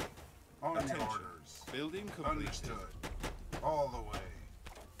way. On Attention. your orders. Building completed. Understood. All the way.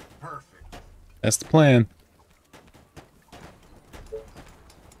 Perfect. That's the plan.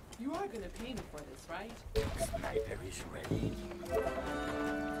 You are gonna pay me for this, right? Sniper is ready.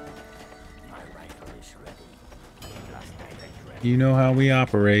 My rifle is ready. Last night I dreamt. You know how we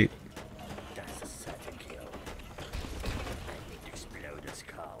operate. That's a certain kill. I need to explode a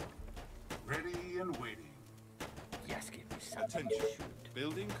skull. Ready and waiting. Just give me something to Attention. shoot.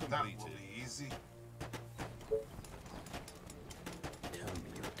 Building That completed. will be easy. Tell me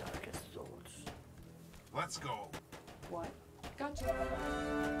your darkest thoughts. Let's go. What? Gotcha.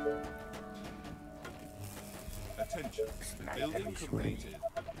 Attention. Sniper Building is completed.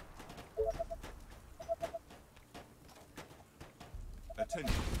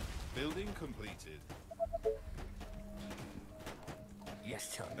 Attention. Building completed.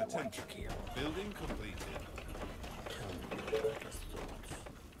 Yes, tell me what to Attention. kill. Building completed. Tell me your darkest thoughts.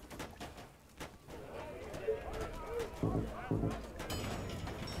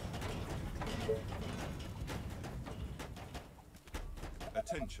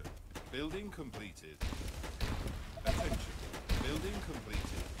 Attention. Building completed. Attention. Building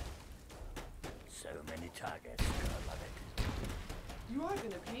completed. So many targets. I love it. You are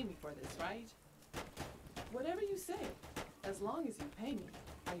gonna pay me for this, right? Whatever you say, as long as you pay me.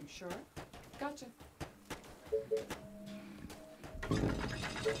 Are you sure? Gotcha.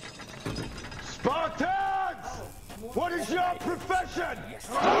 Spartans! What is your profession? Yes.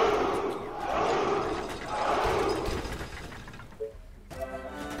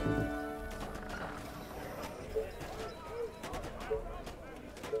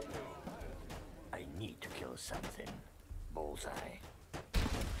 I need to kill something. Bullseye.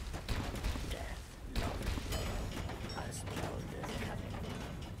 Death, love, I smell death coming.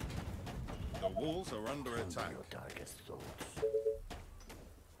 The walls are under From attack. your darkest thoughts.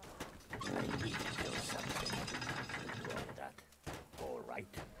 I need to kill something. Roger that. All right.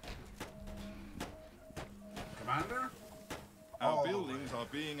 Commander? Our All the buildings way. are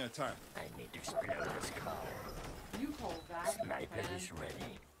being attacked. I need to explode this car. You call that a Sniper plan? is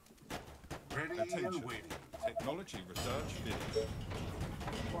ready. Ready Attention. and waiting. Technology research finished.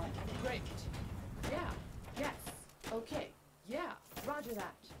 What? Great. Yeah. Yes. Okay. Yeah. Roger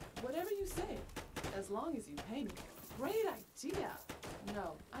that. Whatever you say, as long as you pay me. Great idea.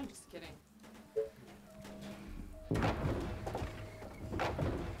 No, I'm just kidding.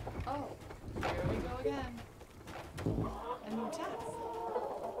 Oh, here we go again. A new task.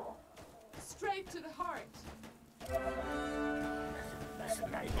 Straight to the heart.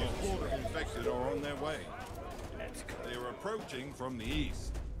 Sniper A is horde of ready. infected are on their way. Let's go. They are approaching from the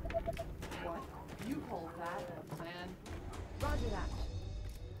east. What? You call that a plan? Roger that.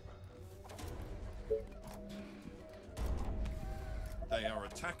 They are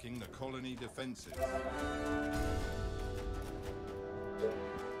attacking the colony defenses.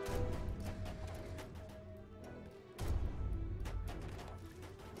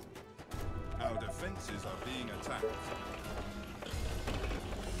 Our defenses are being attacked.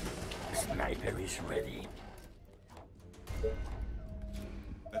 Sniper is ready.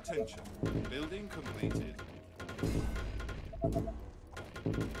 Attention. Building completed.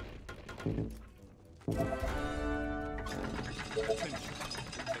 Attention.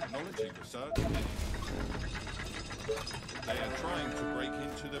 Technology research finished. They are trying to break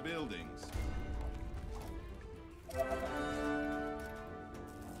into the buildings.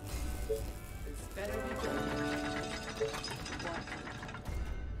 This better be good. What?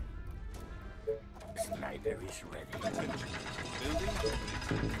 Sniper is ready. Attention. Building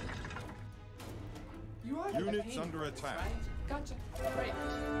completed. You are gonna Units pay me under for this, attack. right? Gotcha. Great.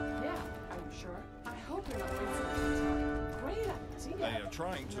 Yeah. Are you sure? I hope you're not wasting my time. Great idea. They are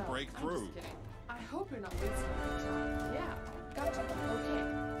trying to No, break I'm through. just kidding. I hope you're not wasting my time. Yeah. Gotcha. Okay.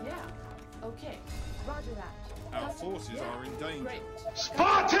 Yeah. Okay. Roger that. Our Gotcha. forces Yeah. are in danger. Great.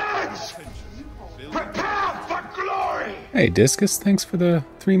 Spartans! Attention. You call Building Prepare for glory! Hey, Discus, thanks for the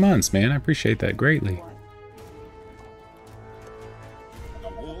 3 months, man. I appreciate that greatly. what? The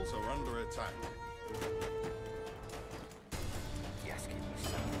walls are under attack. Yes, give me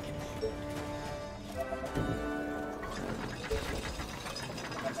something to shoot.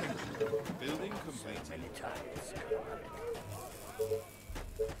 Attention. Building completed. Many targets. I love it.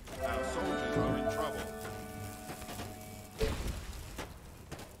 Our soldiers are in trouble.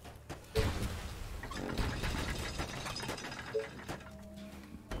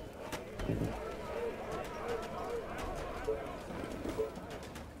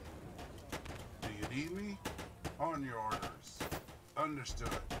 Do you need me? On your orders. Understood.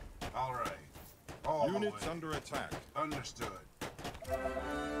 All right. All the Units way. under attack. Understood.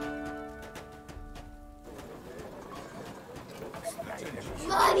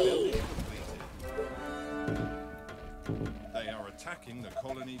 Money! They are attacking the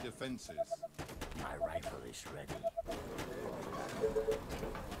colony defenses. My rifle is ready.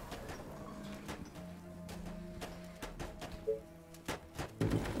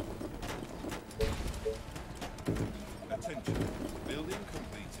 Attention. Building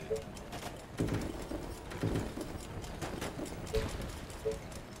completed.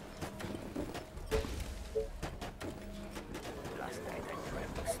 Last night I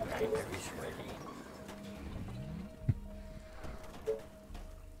dreamt the sniper is ready.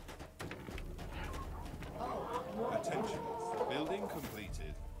 Attention. Building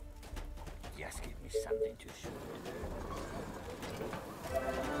completed. Yes, give me something to shoot.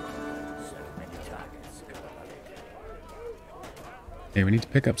 So many targets. I love it. Hey, we need to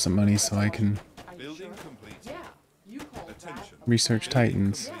pick up some money so I can Are you Building sure? completed. Yeah. You call Attention. that a research plan?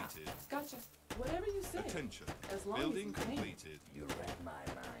 Titans. Yeah. Completed. Gotcha. Whatever you say. Attention. As long Building as you pay me. completed. You read my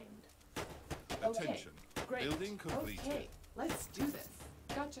mind. Okay. Attention. Great. Building completed. Okay, let's do this.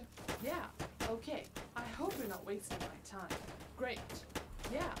 Gotcha. Yeah. Okay. I hope you're not wasting my time. Great.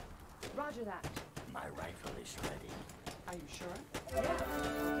 Yeah. Roger that. My rifle is ready. Are you sure? Yeah.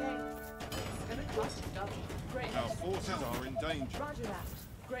 Okay. It's gonna cost you double. Great. Our forces are in danger. Roger that.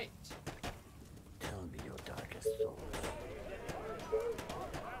 Great. Tell me your darkest thoughts.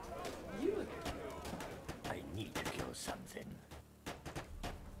 You again. I need to kill something.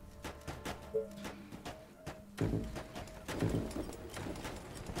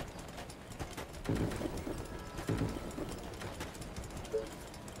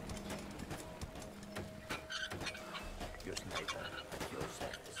 Your sniper at your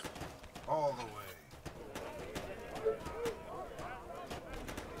service. All the way.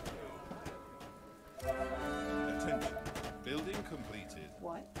 Attention. Building completed.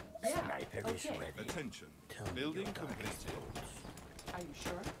 What? Yeah. Sniper is Okay. ready. Attention. Tell me Building your darkest completed. thoughts. Are you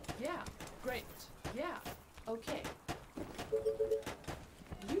sure? Yeah. Great. Yeah. Okay.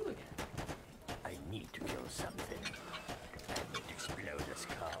 You again. I need to kill something. I need to explode a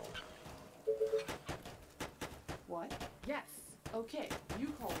skull. What? Yes. Okay. You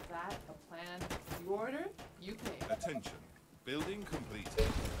call that a plan. You order, you pay. Attention. Building completed.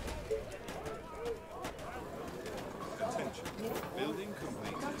 Attention. Building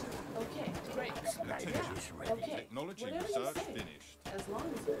completed. Gotcha. Okay. Great. Sniper Attention. is ready. Okay. Technology Whatever you research say. finished. As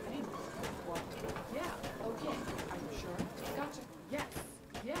long as you pay me. What? Yeah. Okay. Are you sure? Gotcha. Yes.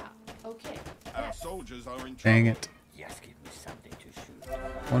 Yeah. Okay. Our Yes. soldiers are in trouble. Dang it. Yes, give me something to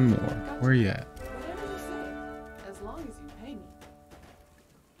shoot. One more. Where you at? Whatever you say. As long as you pay me.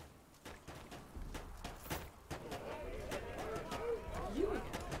 You again.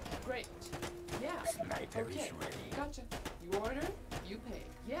 Great. Yeah. Sniper is Okay. ready. Gotcha. You order, you pay.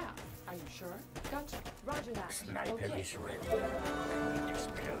 Yeah. Are you sure? Gotcha. Roger that. Sniper Okay. is ready. I need to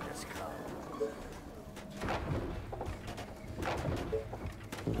explode a skull.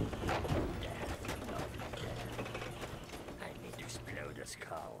 I need to explode a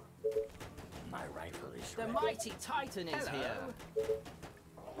skull. My rifle is The ready. mighty Titan is here.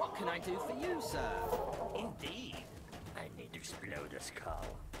 What can I do for you, sir? Indeed. I need to explode a skull.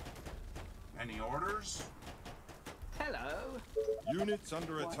 Any orders? Hello. Units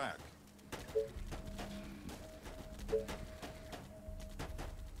under What? attack.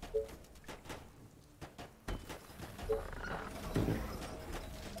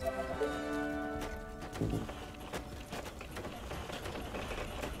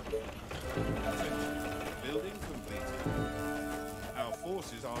 Attention. Building completed. Our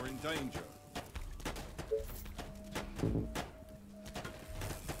forces are in danger.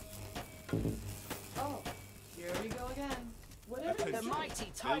 Oh, here we go again. Whatever you Attention. The say.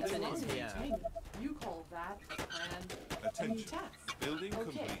 mighty As Titan long is as you here. pay me. You call that a plan. A new Attention. task. Building Okay.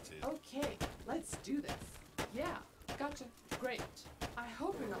 completed. Okay. Let's do this. Yeah. Gotcha. Great. I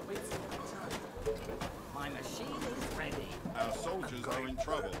hope you're not wasting my time. My machine is ready. Our soldiers are in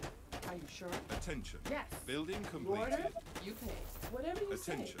trouble. Are you sure? Attention. Yes. Building You order, completed. you pay. Whatever you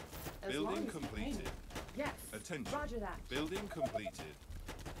Attention. say. As Building long as you pay me. completed. Yes. Attention. Roger that. Building completed.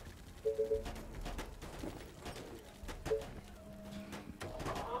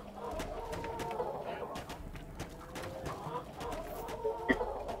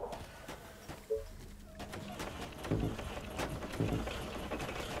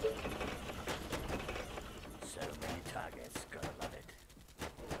 So many targets, gotta love it.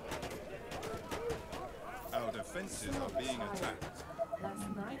 Our defenses are being attacked.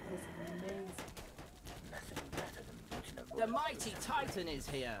 Last night was amazing. Nothing better than putting a The bullet mighty Titan is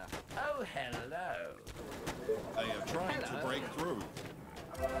here. Oh, hello. They are trying to Hello. break through.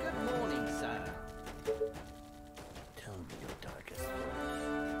 Good morning, sir. Tell me your darkest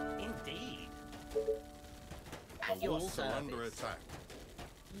thoughts. Indeed. The At your walls are under service. attack.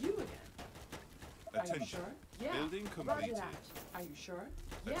 You again. Are you Attention. sure? Yeah. Building Roger completed. that. Are you sure?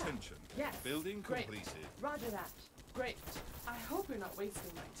 Yeah. Attention. Yes. Building Great. completed. Roger that. Great. I hope you're not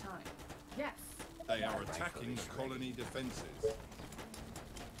wasting my time. Yes. They are attacking the colony defenses.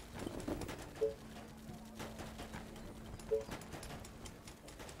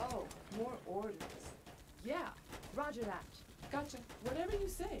 Oh, more orders. Yeah. Roger that. Gotcha. Whatever you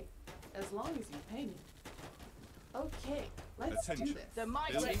say. As long as you pay me. Okay. Let's do Attention. this. The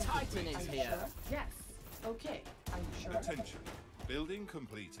mighty Building Titan is Are you here. sure? Yes. Okay. Are you sure? Attention. Building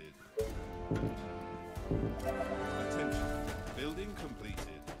completed. Attention. Building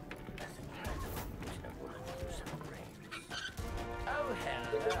completed. Nothing better than putting a bullet through some brains. Oh,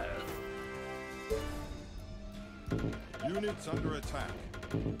 hello. Units under attack.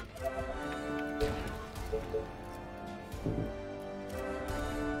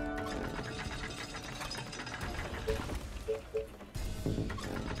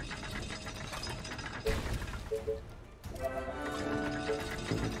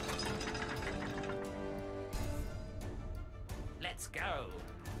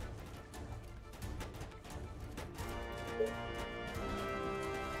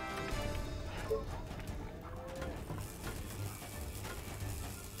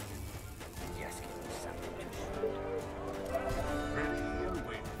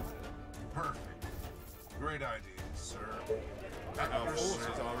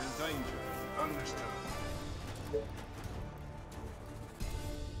 Understood.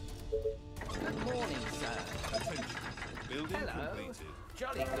 Good morning, sir. Attention. Building Hello. completed.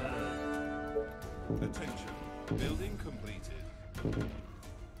 Jolly good. Attention. Building completed.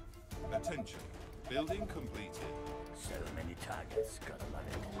 Attention. Building completed. So many targets, gotta love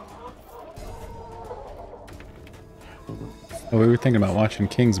it. Oh, we were thinking about watching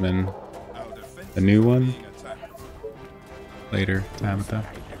Kingsman, Our defense the new one, being attacked. later, Tabitha.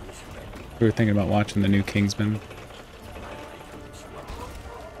 We were thinking about watching the new Kingsman.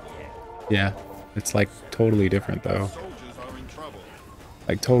 Yeah, it's like totally different though. Soldiers are in trouble.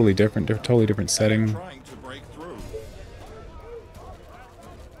 Like totally different setting. Trying to break through.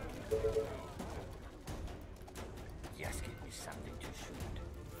 Just give me something to shoot.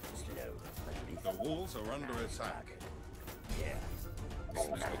 Slow, but lethal. The walls are under attack. Yeah.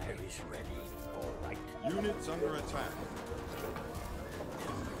 Sniper is ready. All right. Units under attack.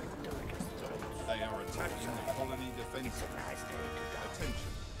 They are attacking the colony defenses. Nice day to die.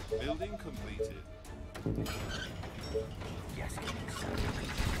 Attention. Building completed. Just give me something.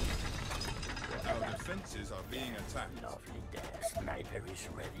 Our defenses are being attacked. Lovely day. Sniper is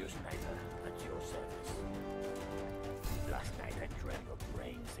ready. Sniper at your service. Last night I dreamt of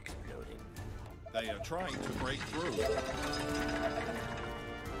brains exploding. They are trying to break through.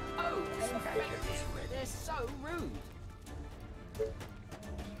 Oh, Sniper is ready. they're so rude.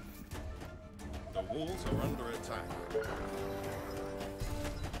 The walls are under attack.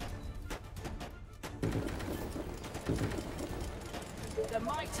 The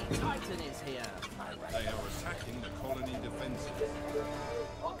mighty Titan is here. They are attacking the colony defenses.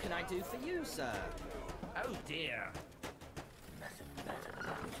 What can I do for you, sir? Oh dear. Nothing better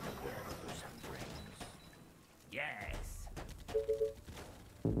than losing a girl for some brains. Yes.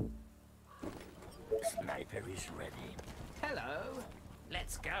 Sniper is ready. Hello.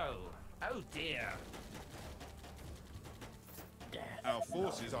 Let's go. Oh dear. Death. Our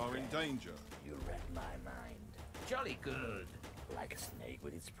forces are in danger. You read my mind. Jolly good. Like a snake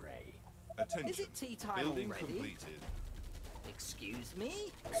with its prey. Attention. Is it tea time Building already? completed. Excuse me?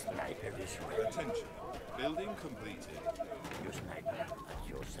 Sniper is ready. Attention. Building completed. Your sniper at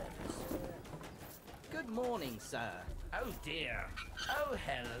your service. Good morning, sir. Oh dear. Oh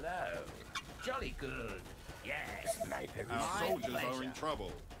hello. Jolly good. Yes. Sniper is Our My soldiers are in pleasure.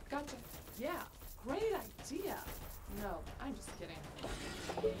 trouble. Gotcha. Yeah, great idea. No, I'm just kidding.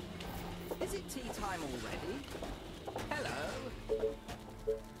 Is it tea time already? Hello.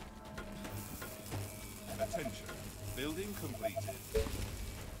 Attention. Building completed.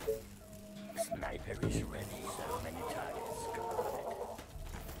 Sniper is ready. So many targets. Go on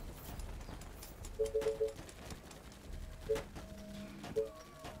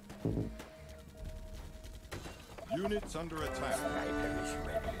it. Units under attack. Sniper is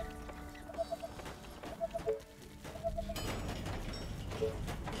ready.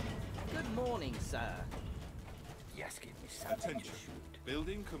 Good morning, sir. Just give me something Attention. to shoot.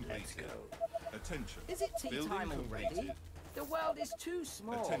 Building Let's completed. go. Attention. Is it tea Building time already? completed. The world is too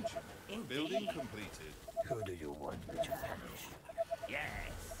small. Attention. Building Indeed. completed. Who do you want me to punish?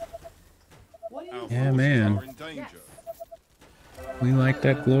 Yes. What do Our you Yeah, forces man. are in danger. We like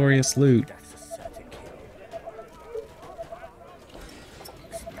that glorious loot. That's a certain kill.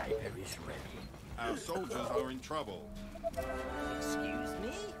 Sniper is ready. Our soldiers are in trouble. Excuse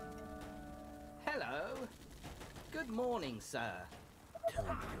me? Hello. Good morning, sir. Tell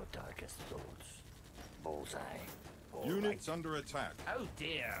me your darkest thoughts. Bullseye. All Units under attack. Oh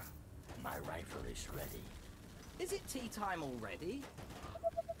dear. right. My rifle is ready. Is it tea time already?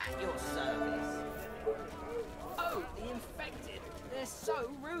 At your service. Oh, the infected. They're so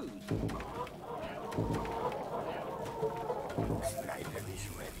rude. Sniper is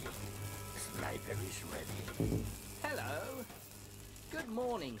ready. Sniper is ready. Hello. Good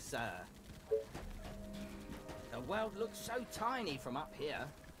morning, sir. The world looks so tiny from up here.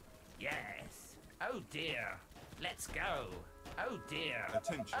 Yes. Oh dear. Let's go. Oh dear.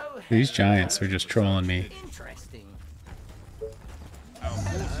 Attention. Oh, These hello. giants are just trolling me. Interesting. Our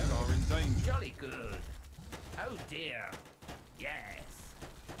forces are in danger. Jolly good. Oh dear. Yes.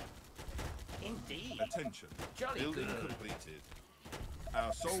 Indeed. Attention. Jolly Building good. completed.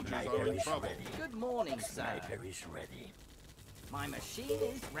 Our soldiers Sniper are in is trouble. ready. Good morning, sir. Sniper is ready. My machine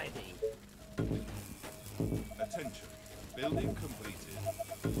is ready. Attention. Building completed.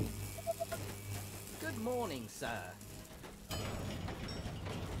 Good morning, sir.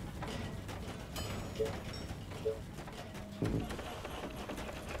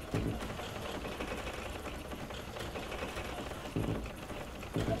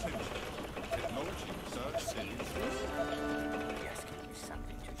 Attention. Technology research cities. Just give me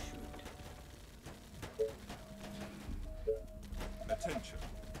something to shoot.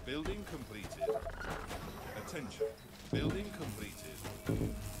 Building completed. Attention. Building completed.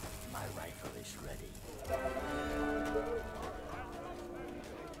 My rifle is ready.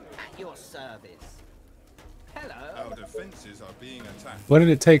 At your service. Hello. Our defenses are being attacked. What did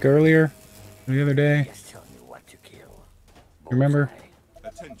it take earlier? The other day? Just tell me what to kill. Remember?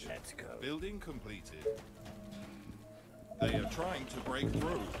 Attention. Let's go. Building completed. They are trying to break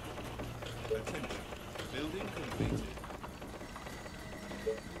through. Attention. Building completed.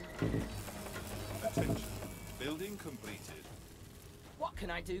 Attention. Building completed. What can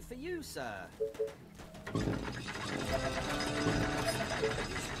I do for you, sir?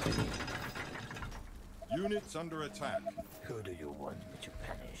 Units under attack. Who do you want me to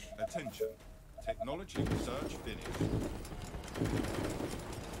punish? Attention. Technology research finished.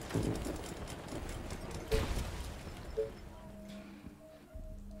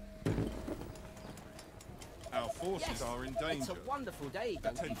 Our forces Yes, are in it's danger. a wonderful day,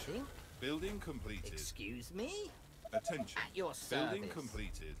 don't you Attention. think? Building completed. Excuse me? Attention. At your Building service.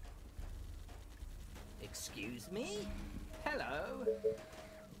 completed. Excuse me? Hello?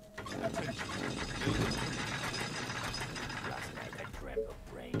 Attention. Building completed. Last night I dreamt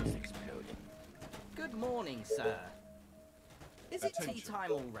of brains exploding. Good morning, sir. Is it tea Attention.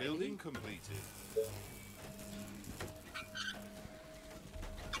 time already? Building completed.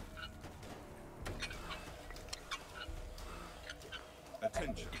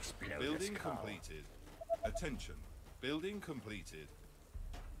 Attention. Building completed. Attention. Building completed.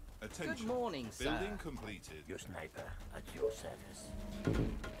 Attention. Good morning, sir. Building completed. Your sniper at your service.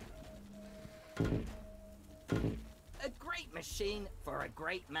 A great machine for a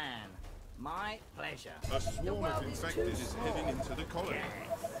great man. My pleasure. A The swarm world of is infected too is small. heading into the colony.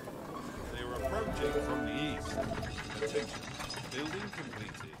 They are approaching from the east. Attention. Building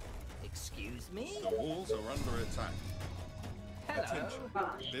completed. Excuse me? The walls are under attack. Hello?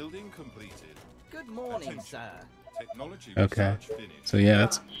 Attention. Building completed. Good morning, Attention. sir. Technology Okay. research finished. So yeah,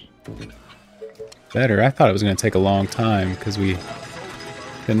 that's better. I thought it was going to take a long time because we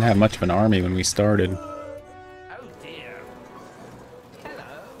didn't have much of an army when we started. Oh dear.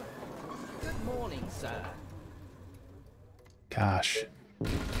 Hello? Good morning, sir. Gosh.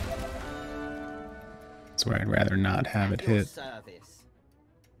 That's where I'd rather not have it At your hit. service.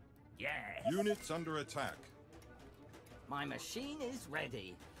 Yes. Units under attack. My machine is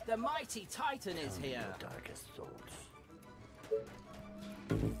ready. The mighty Titan is Tell me here. your darkest thoughts.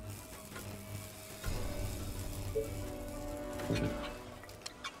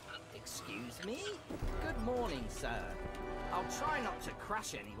 Excuse me? Good morning, sir. I'll try not to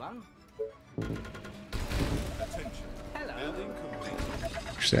crush anyone. Attention. Hello? Building completed.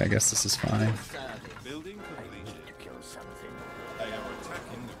 Actually, I guess this is fine. Service. Building I need completed. to kill something. They are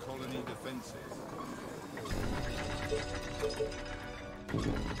attacking the colony defenses.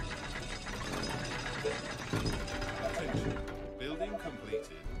 Attention. Building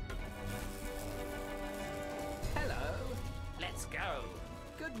completed. Hello? Let's go.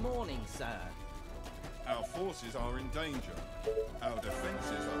 Good morning, sir. Our forces are in danger. Our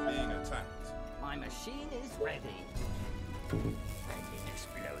defenses are being attacked. My machine is ready. I need to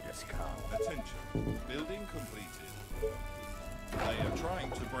explode a skull. Attention. Building completed. They are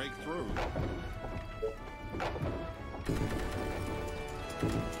trying to break through.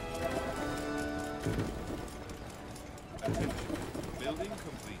 Attention. Building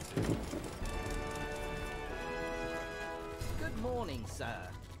completed. Good morning, sir.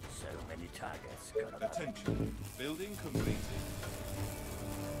 So many targets. Gotta Attention. Building completed.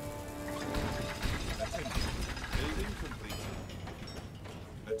 Attention. Building completed.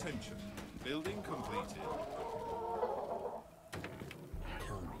 Attention. Building completed.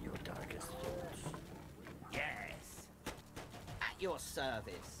 tell me your darkest thoughts. Yes. At your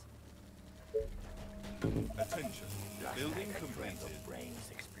service. Attention. Last Building night I dreamt completed. of brains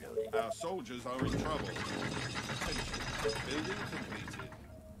exploding. Our soldiers are in trouble. Attention. Building completed.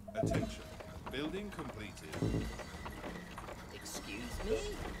 Attention. Building completed. Excuse me?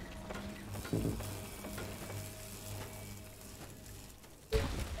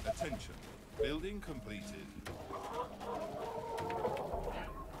 Attention. Building completed.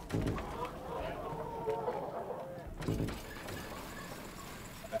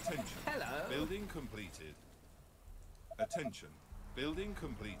 Attention. Hello? Building completed. Attention. Building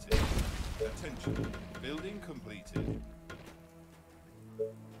completed. Attention. Building completed.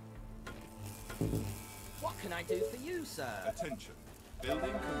 What can I do for you, sir? Attention.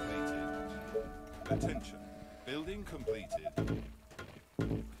 Building completed. Attention. Building completed.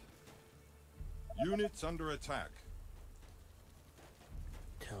 Units under attack.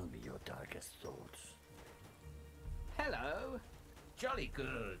 Tell me your darkest thoughts. Hello? Jolly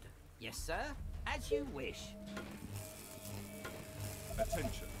good. Yes, sir. As you wish.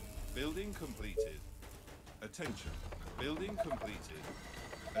 Attention. Building completed. Attention. Building completed.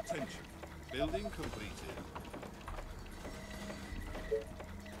 Attention. Building completed.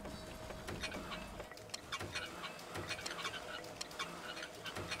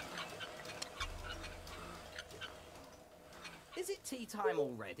 Is it tea time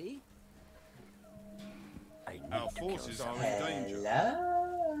already? Our forces are in danger.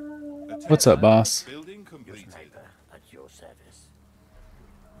 Hello? What's up, boss? Building completed. Sniper at your service.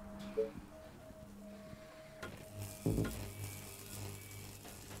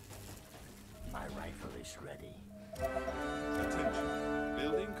 My rifle is ready. Attention.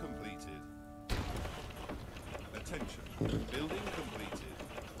 Building completed. Attention. Building completed.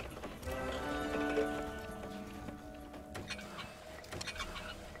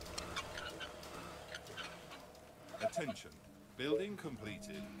 Attention. Building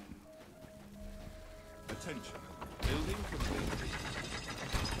completed. Attention. Building completed.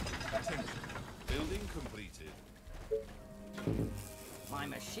 Attention. Building completed. My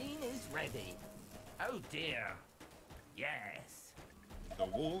machine is ready. Oh dear. Yes. The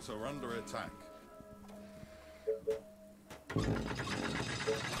walls are under attack.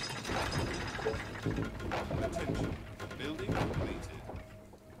 Attention. Building completed.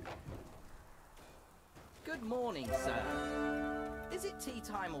 Good morning, sir. Is it tea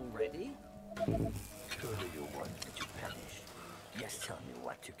time already? Who do you want me to punish? Just tell me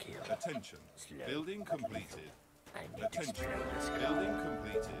what to kill. Attention. Slow. Building completed. I need to Attention. explode this car. Building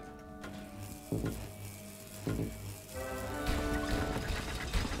completed.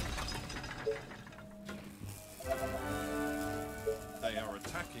 They are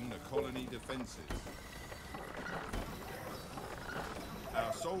attacking the colony defenses.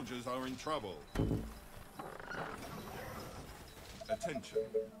 Our soldiers are in trouble. Attention.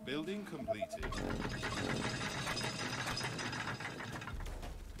 Building completed.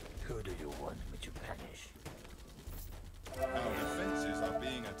 Who do you want me to punish? Our defenses are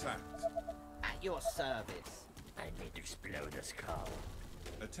being attacked. At your service. I need to explode this car.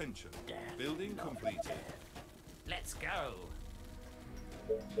 Attention. Death. Building completed. Let's go.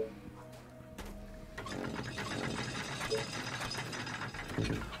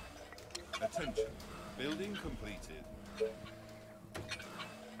 Attention. Building completed.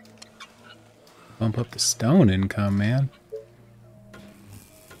 Bump up the stone income, man.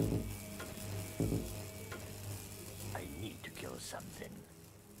 I need to kill something.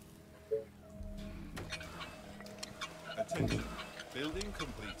 Attention. Building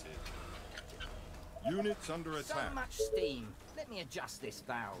completed. Units under So attack. much steam. Let me adjust this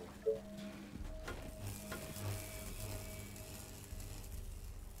valve.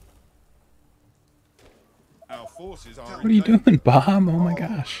 Our forces are What are you doing, Bob? Oh my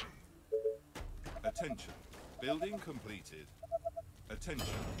gosh. Attention. Building completed. Attention.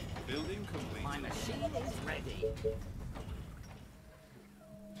 Building My completed. machine is ready.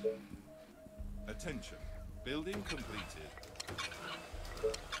 Attention. Building completed.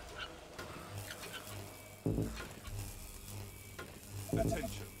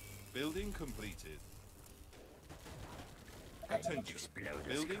 Attention. Building completed. I need to Attention. explode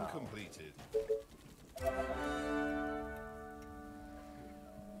this Building car. completed.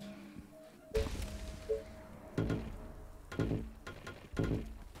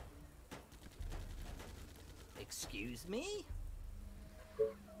 Excuse me?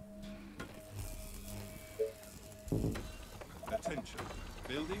 Attention.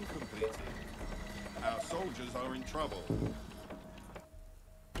 Building completed. Our soldiers are in trouble.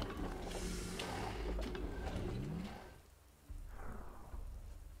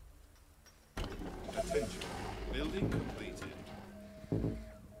 Attention. Building completed.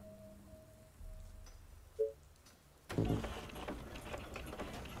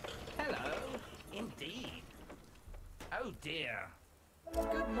 Hello. Indeed. Oh dear. Good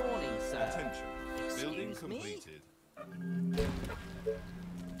morning, sir. Attention. Building Excuse me? completed.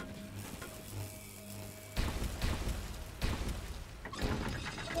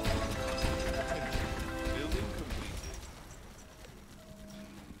 Attention. Building completed.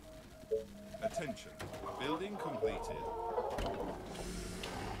 Attention. Building completed.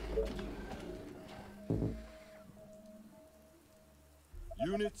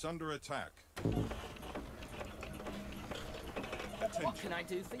 Units under attack. Attention. What can I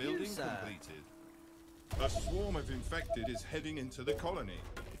do for you, Building sir? completed. A swarm of infected is heading into the colony.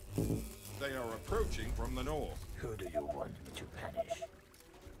 They are approaching from the north. Who do you want me to punish?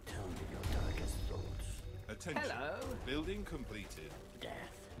 Tell me your darkest thoughts. Attention. Hello. Building completed. Death,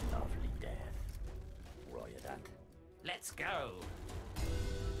 lovely death. Roger that. Let's go.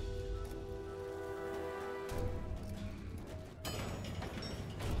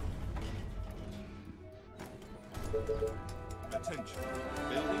 Attention.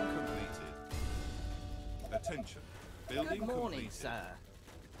 Building completed. Attention. Building Good morning, completed. sir.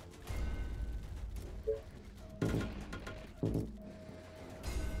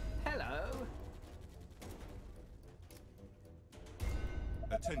 Hello.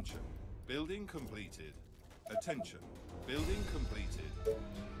 Attention. Building completed. Attention. Building completed.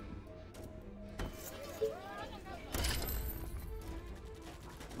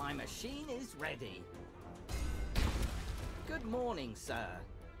 My machine is ready. Good morning, sir.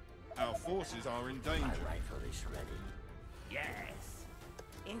 Our forces are in My danger. rifle is ready. Yes,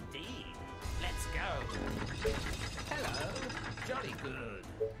 indeed. Let's go. Hello. Jolly good.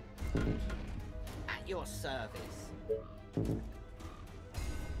 At your service.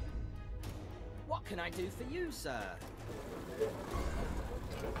 What can I do for you, sir?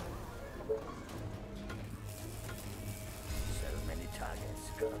 So many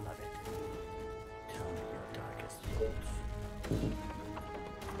targets, gotta love it. Tell me your darkest thoughts.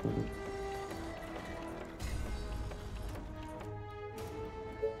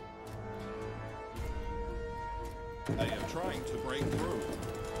 They are trying to break through.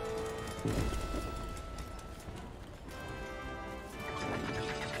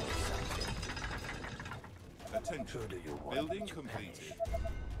 Attention. Who do you want Building to completed.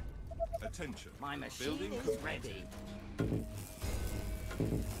 Attention. My machine Building is completed. ready.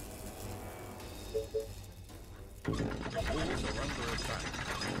 The walls are under attack.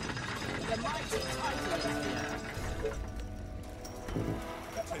 The mighty titan is here.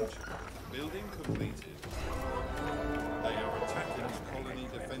 Attention. Building completed. They are attacking the colony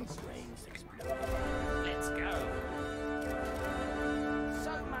defenses. Brains explode. Let's go.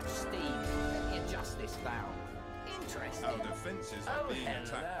 So much steam. Let me adjust this valve. Interesting. Our defenses are being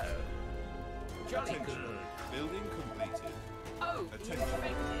attacked. Jolly Attention. good. Building completed. Oh, Attention.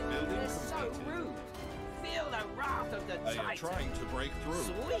 infected. Building They're so completed. rude. Feel the wrath of the They titan. are trying to break through.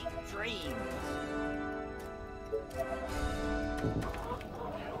 Sweet dreams.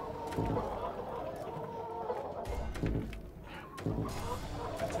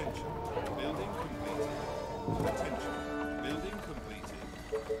 Attention. Building completed. Attention. Building completed.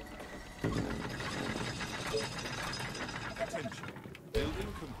 Attention.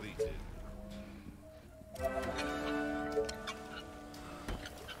 Building completed.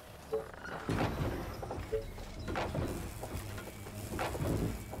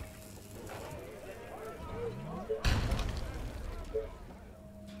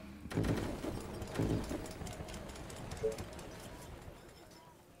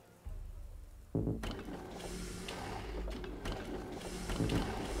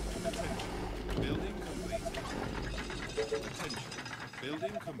 Building completed. Attention.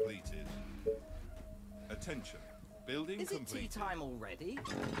 Building completed. Attention. Building Is it tea completed. time already?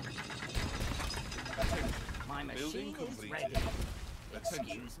 Attention. My Building machine is completed. ready. Attention.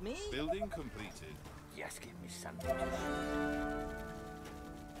 Excuse me? Building completed. Yes, give me something to shoot.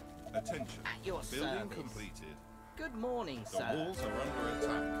 Attention. At your Building service. completed. Good morning, The sir. walls are under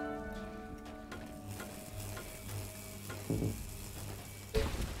attack.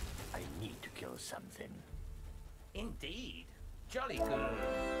 I need to kill something. Indeed. Jolly good.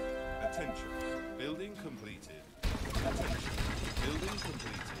 Attention. Building completed. Attention. Building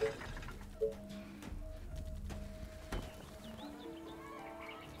completed.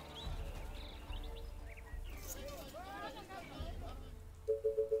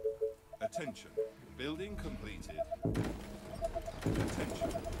 Attention. Building completed. Attention.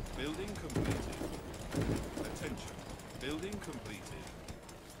 Building completed. Attention. Building completed.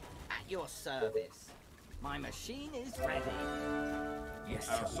 At your service. My machine is ready. Yes,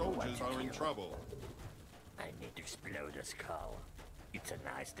 Our tell me what soldiers to are in kill. trouble. I need to explode a skull. It's a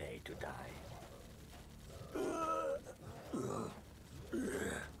nice day to die.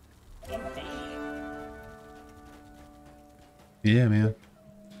 Indeed. Yeah, man.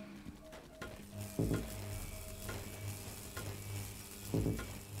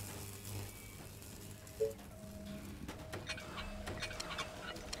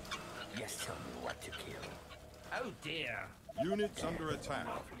 Yes, tell me what to kill. Oh dear. Units under attack.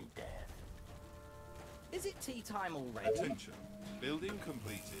 Lovely death. Is it tea time already? Attention. Building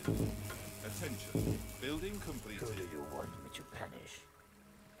completed. Attention. Building Who completed. do you want me to punish?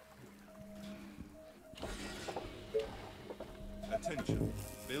 Attention.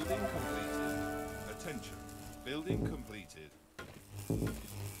 Building completed. Attention. Building completed.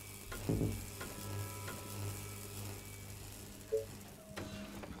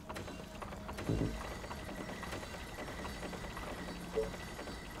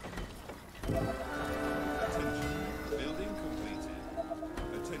 Attention. Building completed.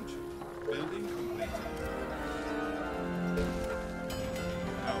 Attention. Building completed.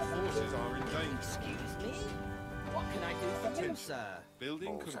 you, sir?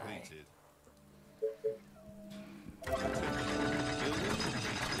 Building Bullseye. completed. Attention. Building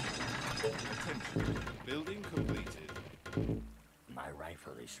completed. Attention. Building completed. My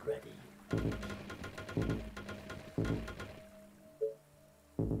rifle is ready.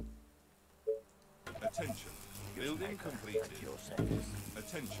 Attention. Building completed. At your service.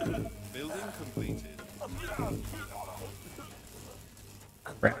 Attention. Building completed.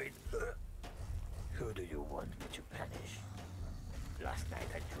 Right. Who do you want me to punish? Last night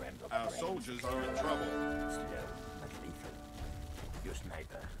I dreamt of Our brains. soldiers are in trouble. Slow but lethal. Your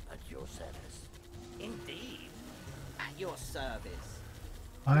sniper at your service. Indeed. At your service.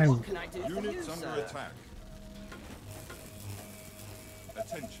 I What can I do for you, Units under sir? attack.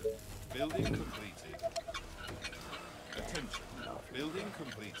 Attention. Building completed. Attention. Building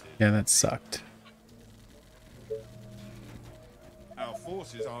completed. yeah, that sucked. Our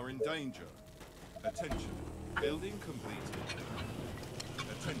forces are in danger. Attention. Building completed.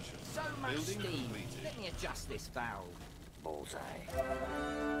 Attention. So much Building steam. completed. Let me adjust this valve. Bullseye.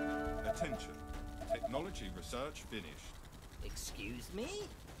 Attention. Technology research finished. Excuse me?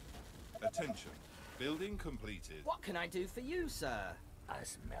 Attention. Building completed. What can I do for you, sir? I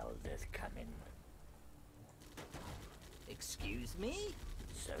smell death coming. Excuse me?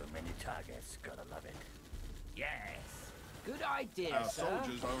 So many targets, gotta love it. Yes. Good idea, Our sir.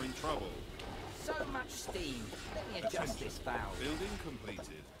 soldiers are in trouble. So much steam. Let me adjust Attention. this valve. Building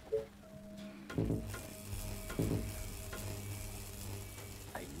completed.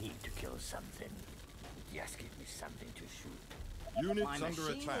 I need to kill something. Just give me something to shoot. My Units under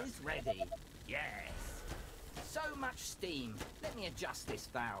machine attack. is ready. Yes. So much steam. Let me adjust this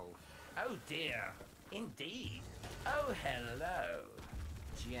valve. Oh dear. Indeed. Oh, hello.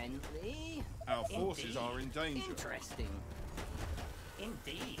 Gently. Our forces Indeed. are in danger. Interesting.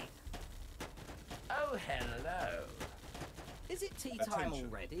 Indeed. Oh, hello. Is it tea time Attention.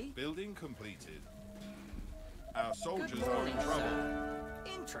 already? Building completed. Our soldiers Good are morning, in trouble. sir.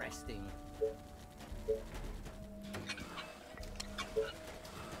 Interesting.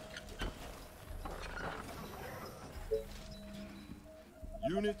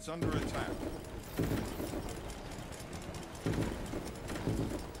 Units under attack.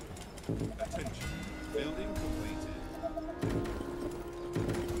 Attention. Building completed.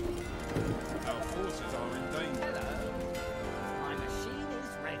 Our forces are in danger. Hello. My machine is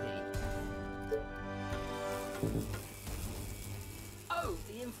ready. Oh,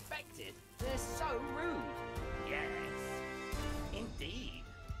 the infected. They're so rude. Yes. Indeed.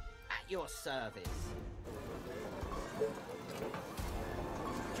 At your service.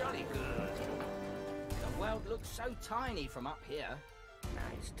 Jolly good. The world looks so tiny from up here.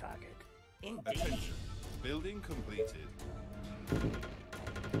 Nice target. Indeed. Attention. Building completed.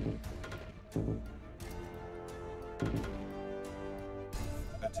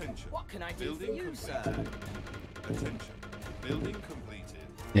 Attention. What can I do Building for you, completed. sir? Attention. Building completed.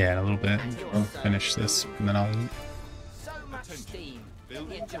 Yeah, in a little bit. I'll finish this and then I'll eat. So much Attention. steam. Let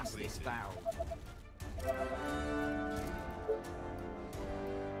me Building adjust this completed. valve.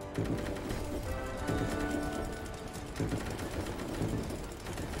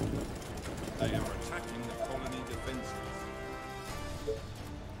 They are attacking the colony defenses.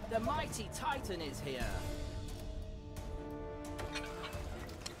 The mighty Titan is here.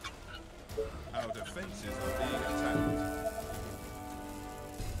 Our defenses are being attacked.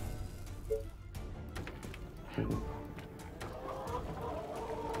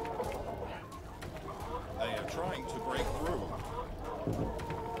 They are trying to break through.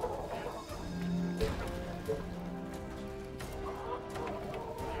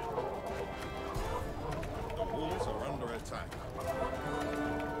 The walls are under attack.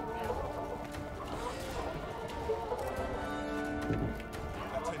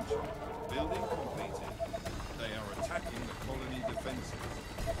 Attention. Building completed. They are attacking the colony defenses.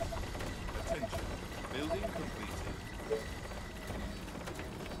 Attention. Building completed.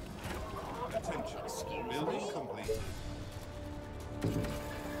 Attention. Building completed.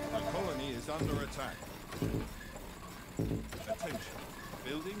 The colony is under attack. Attention.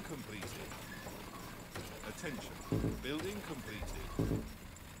 Building completed. Attention. Building completed.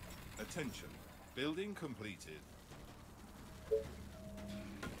 Attention. Building completed.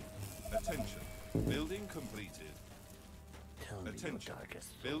 Attention. Building completed. Tell me your Attention.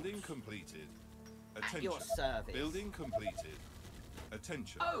 darkest Building thoughts. completed. At Attention. your service. Building completed.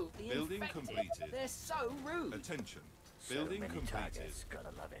 Attention. Oh, the Building infected. completed. They're so rude. Attention. So Building many completed. targets,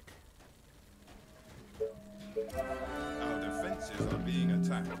 gotta love it. Our defenses are being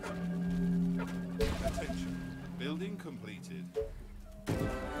attacked. Attention. Building completed.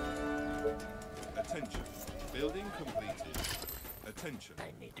 Attention. Building completed. Attention. I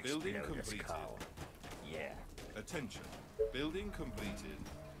need to Building explode this completed. cow. Yeah. Attention. Building completed.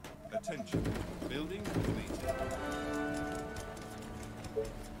 Attention. Building completed.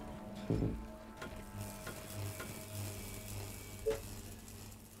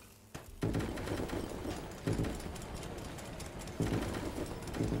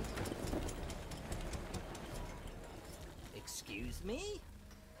 Excuse me?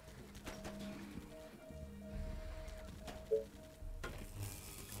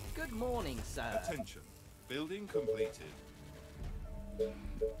 Good morning, sir. Attention. Building completed.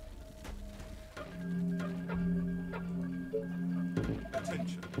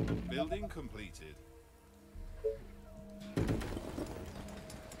 Attention. Building completed.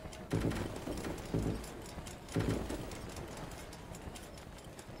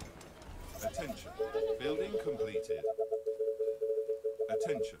 Attention. Building completed.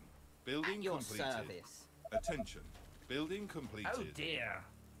 Attention. Building At your completed. service. Attention. Building completed. Oh dear.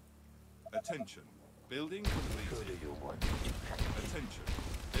 Attention. Building Who completed. do you want me to punish? Attention.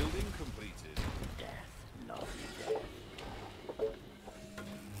 Building completed. Death, lovely death.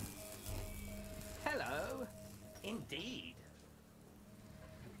 Hello. Indeed.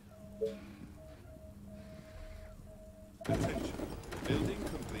 Attention. Building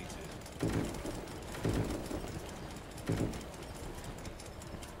completed.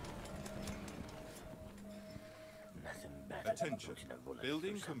 Nothing better than Attention. putting a bullet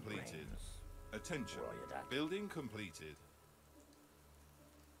Building through some completed. brains. Attention. Roy that. Building completed.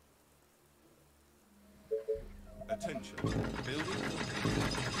 Attention. Building completed.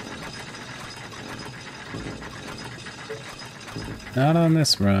 Not on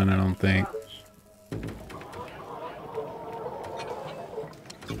this run, I don't think.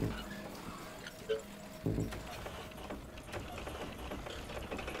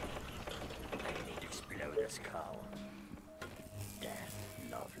 I need to explode this cow. Death,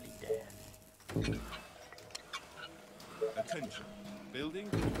 lovely death. Attention. Building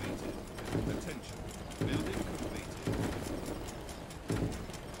completed. Attention. Building completed.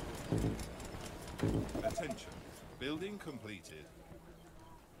 Attention. Building completed.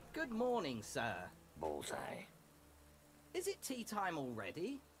 Good morning, sir. Bullseye. Is it tea time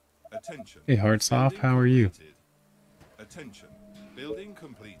already? Attention. Hey, Hearts Off, Building how are you? completed. Attention. Building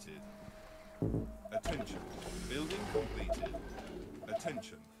completed. Attention. Building completed.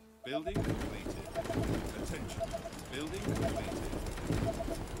 Attention. Building completed. Attention. Building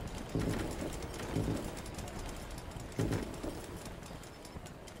completed.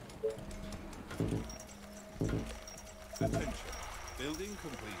 Attention. Building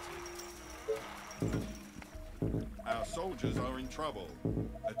completed. Our soldiers are in trouble.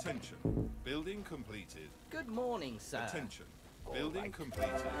 Attention. Building completed. Good morning, sir. Attention. Building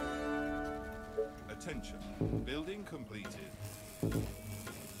completed. Attention. Building completed.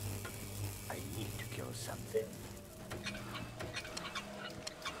 I need to kill something.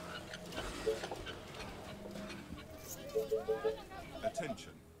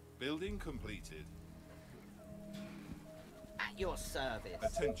 Attention. Building completed. At your service.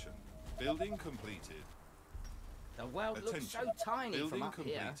 Attention. Building completed. The world looks so Attention. tiny Building from up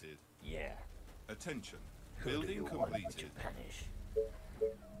here. completed. Yeah. Attention. Who do Building you want me to completed. punish?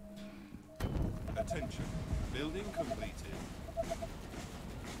 Attention. Building completed.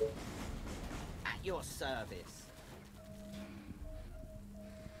 At your service.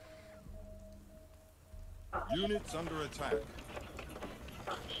 Units under attack.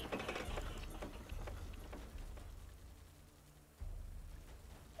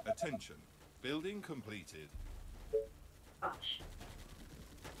 Attention. Building completed.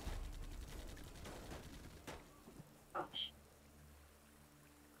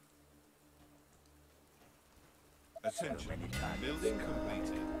 Attention. many targets. Building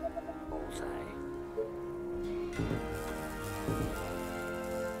completed. Bullseye.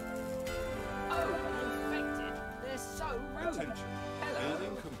 Oh, the infected. They're so rude. Attention. Hello.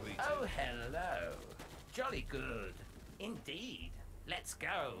 Building completed. Oh hello. Jolly good. Indeed. Let's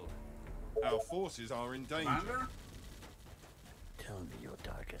go. Our forces are in danger. Commander? Tell me your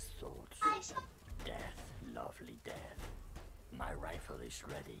darkest thoughts. Death, lovely death. My rifle is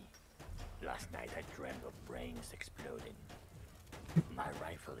ready. Last night I dreamt of brains exploding. My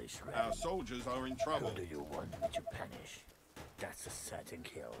rifle is ready. Our soldiers are in Who trouble. do you want me to punish? That's a certain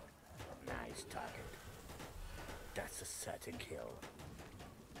kill. Nice target. That's a certain kill.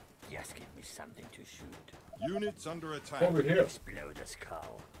 Just give me something to shoot. Units under attack. Over here. Explode this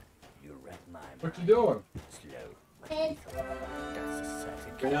cow. You read my What you mind. doing? Slow, but lethal. That's a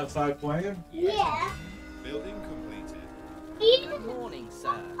certain Been kill. outside playing? Yeah. Building completed. Good morning,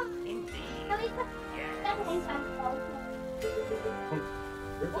 sir. Indeed. Yes.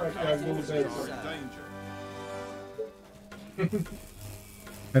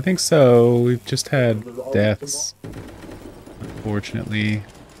 I think so. We've just had deaths, unfortunately.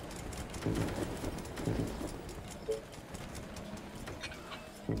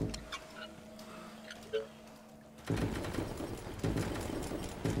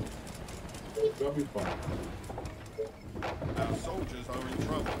 Our soldiers are in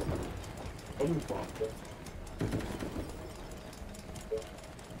trouble.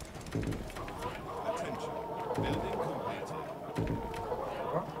 Attention.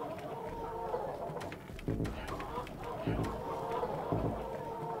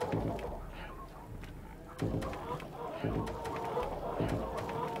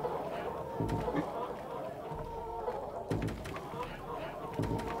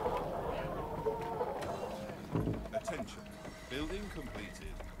 Building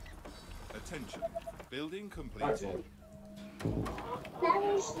completed. Attention. Building completed. Attention. Building completed.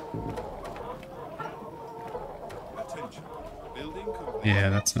 Attention. Building completed. Yeah,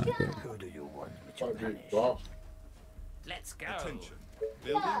 that's not good. Who do you want me to punish? Let's go. Attention.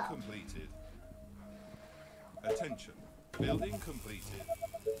 Building completed. Attention. Building completed.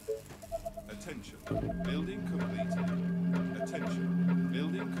 Attention. Building completed. Attention.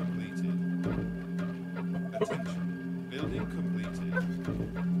 Building completed. Attention. Building completed.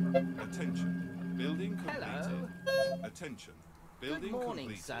 Attention. Building completed. Attention. Building Good morning,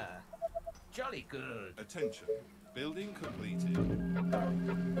 completed. sir. Jolly good. Attention. Building completed.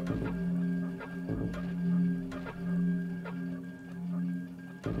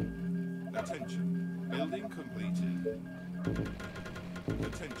 Attention. Building completed.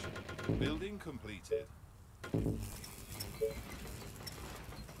 Attention. Building completed.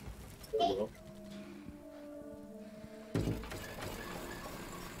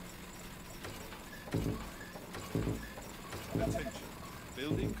 Attention.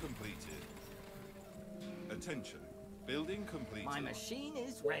 Building completed. Attention. Building completed. My machine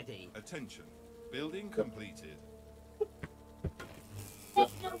is ready. Attention. Building completed.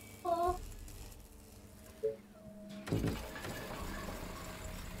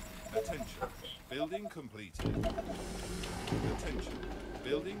 Attention. Building completed. Attention.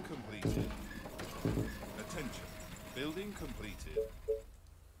 Building completed. Attention. Building completed.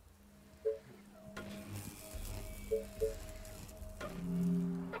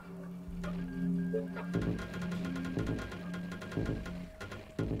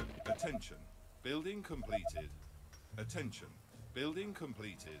 Attention. Building completed. Attention. Building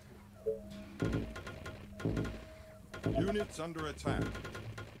completed. Units under attack.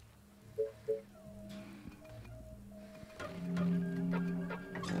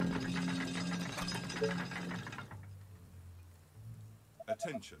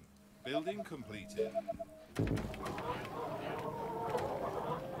 Attention. Building completed.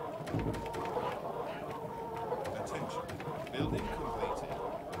 Attention. Building completed.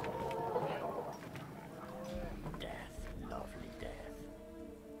 Death, lovely death.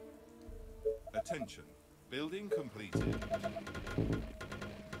 Attention. Building completed.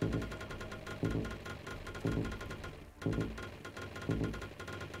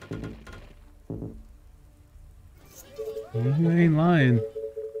 You ain't lying.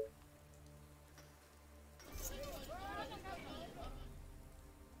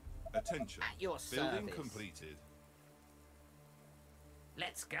 Attention. At your Building service. completed.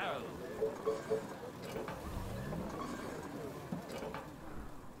 Let's go.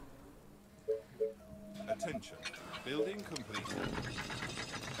 Attention. Building completed.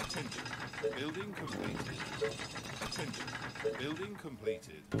 Attention. Building completed. Attention. Building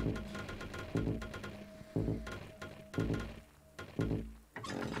completed.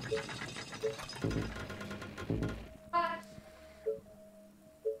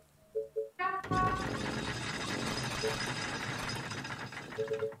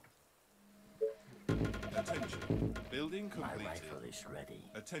 Attention. Building My completed. rifle is ready.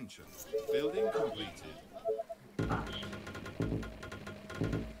 Attention. Building completed.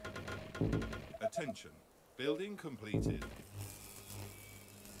 Attention. Building completed.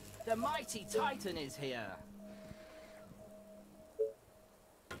 The mighty Titan is here.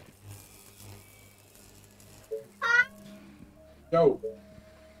 Go.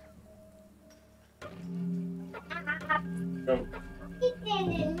 Go.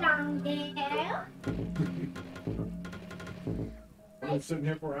 I'm sitting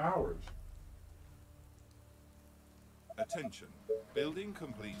here for hours. Attention. Building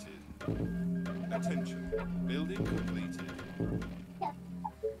completed. Attention. Building completed.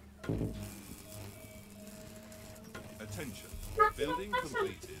 Attention. Building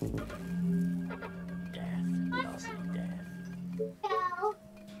completed. Death, lovely death. Oh,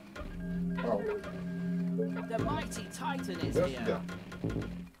 The mighty Titan is yes, here. yeah.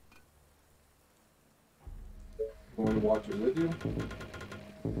 Want to watch it with you?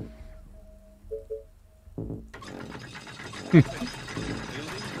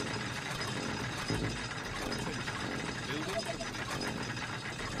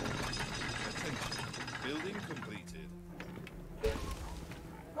 Building completed.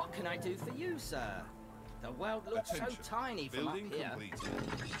 What can I do for you, sir? The world looks Attention. so tiny from up Building here.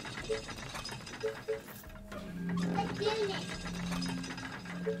 completed.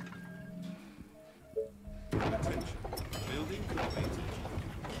 Attention. Building completed.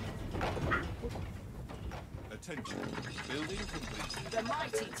 Attention. Building completed. The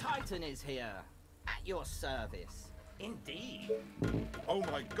mighty Titan is here. At your service. Indeed. Oh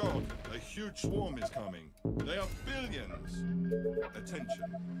my god, a huge swarm is coming. They are billions.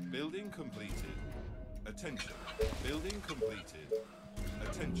 Attention. Building completed. Attention. Building completed.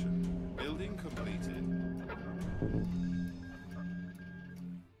 Attention. Building completed.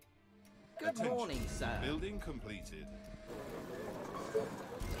 Good Attention. morning, sir. Building completed.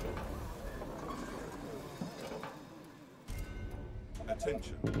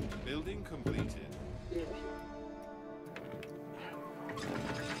 Attention. Building completed.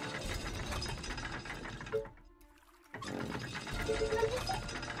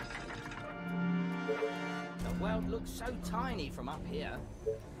 The world looks so tiny from up here.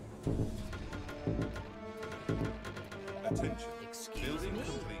 Attention. Excuse Building me?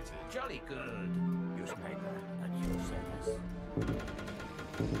 completed. Jolly good. Your sniper at your service.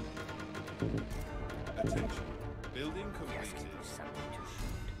 Attention. Building Asking completed. for something to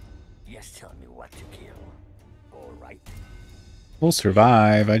shoot. Yes, tell me what to kill. All right. We'll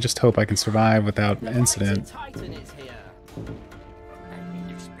survive. I just hope I can survive without The incident. mighty Titan is here. I need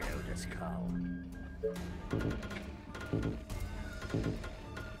to explode a skull.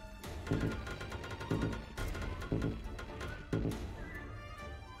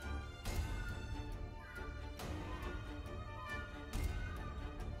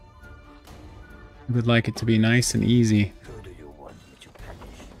 I would like it to be nice and easy. Who do you want me to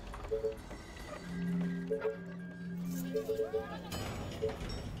punish?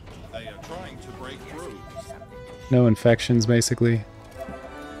 They are trying to break through. Something to shoot. No infections, basically.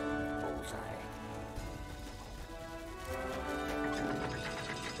 Bullseye.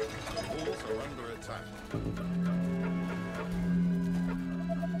 The walls are under attack.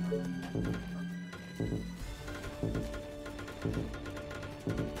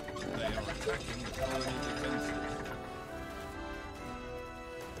 They are attacking the colony defenses.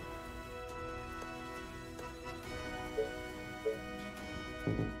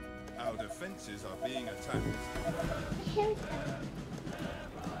 Our defenses are being attacked.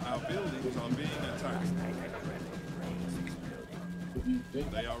 Our buildings are being attacked.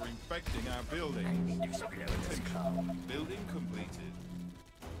 They are infecting our buildings. Attention. Building completed.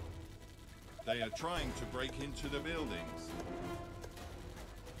 They are trying to break into the buildings.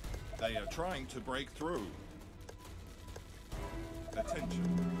 They are trying to break through. Attention.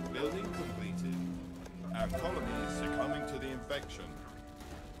 Building completed. Our colony is succumbing to the infection.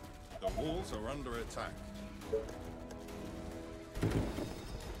 The walls are under attack.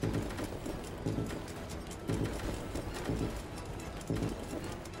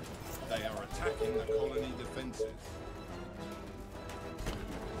 They are attacking the colony defenses.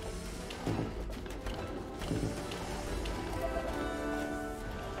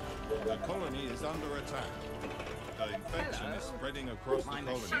 The colony is under attack. The infection is spreading across the My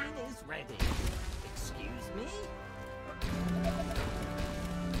colony. machine is ready. Excuse me?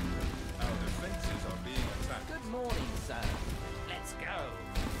 Our defenses are being attacked. Good morning, sir. Let's go.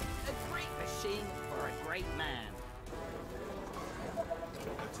 A great machine for a great man.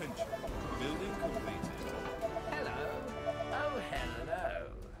 Attention. Building completed. Hello. Oh, hello.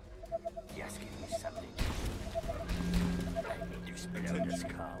 Yes, give me something to shoot. I need to explode a Attention.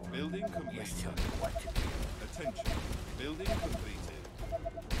 skull. Building Yes, completed. tell me what to kill. Attention. Building completed.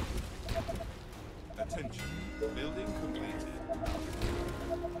 Attention. Building completed.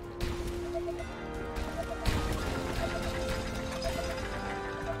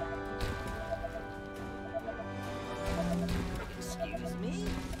 Excuse me?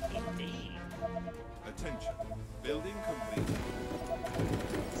 Indeed. Attention. Building completed.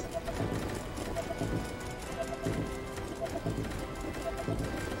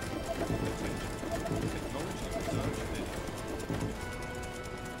 Attention. Technology research finished.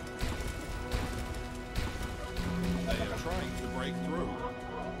 They are trying to break through.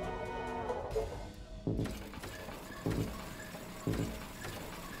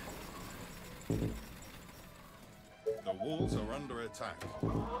 The walls are under attack.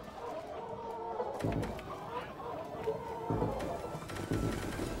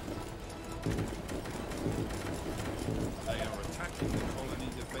 They are attacking the colony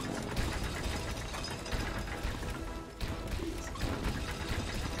defenses.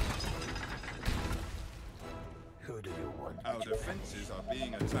 Who do you want? Our defenses are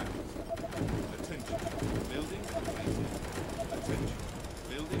being attacked. Attention. Building completed. Attention.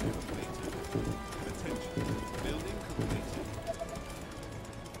 Building completed. Attention. Building completed.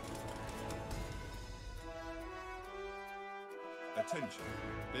 Attention.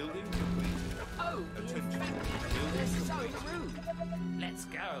 Building completed. Oh, the Attention. infected. Building They're so completed. rude. Let's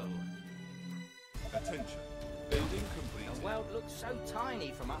go. Attention. Building The completed. world looks so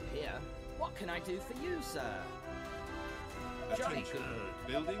tiny from up here. What can I do for you, sir? Jolly Attention. good.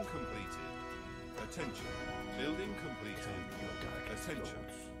 Building completed. Attention. Building completed. Attention.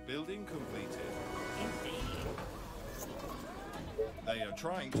 Building completed. Indeed. They are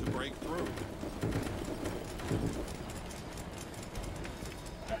trying to break through.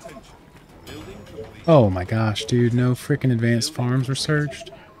 Attention. Building completed. Oh my gosh, dude, no freaking advanced farms were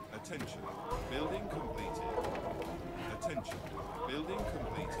searched. Attention. Building completed. Attention. Building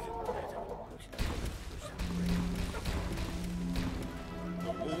completed.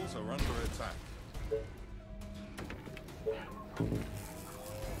 The walls are under attack.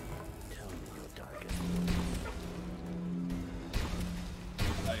 Tell me your darkest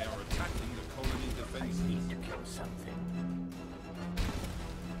They are attacking the colony I defenses. need to kill something.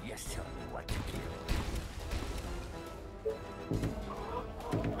 Yes, tell me what to kill.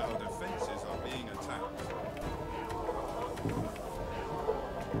 Our defenses are being attacked.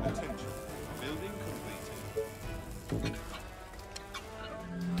 Attention. Building completed.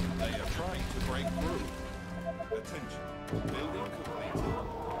 They are trying to break through. Attention. Building completed.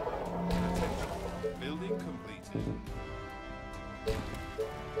 Attention. Building completed.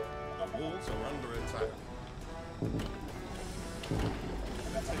 The walls are under attack.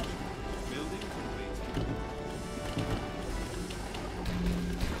 Attention. Building completed.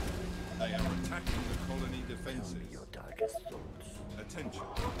 They are attacking the colony defenses. Your darkest thoughts. Attention.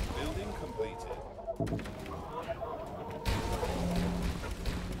 Building completed.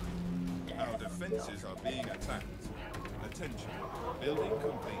 Our defenses are being attacked. Attention. Building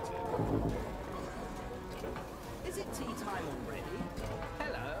completed. Is it tea time already?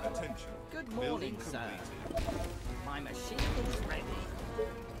 Hello. Attention. Good Building morning, sir. completed. My machine is ready.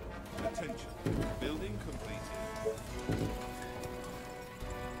 Attention. Building completed.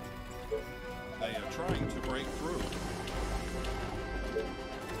 They are trying to break through.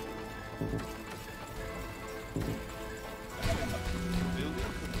 Attention.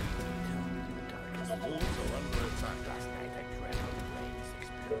 Building completed. The walls are under attack. Last night I dreamt of brains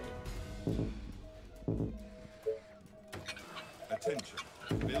exploding. Attention.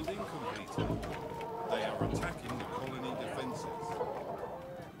 Building completed. They are attacking the colony defenses.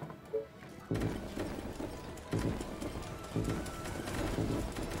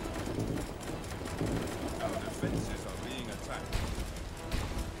 Our defenses are being attacked.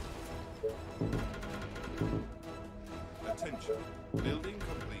 Attention. Building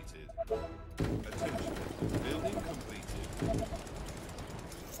completed. Attention. Building completed.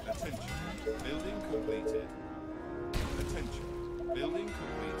 Attention. Building completed. Attention. Building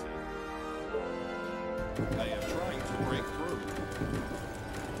completed. They are trying to break through.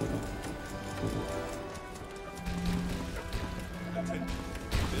 Attention.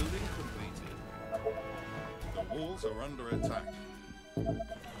 Building completed. The walls are under attack.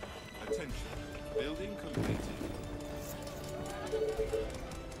 Attention. Building completed.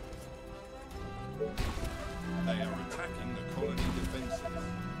 They are attacking the colony defenses.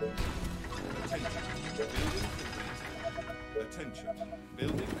 Attention. Building completed. Attention.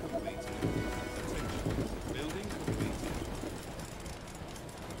 Building completed. Attention. Building completed.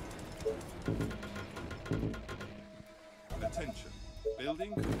 Attention.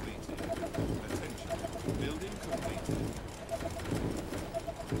 Building completed. Attention. Building completed.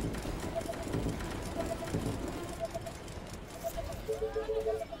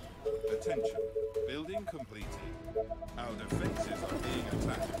 Attention. Building completed. Our defenses are being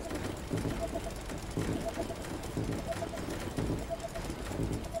attacked.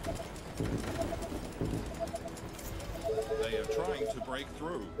 They are trying to break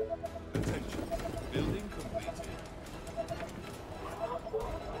through. Attention. Building completed.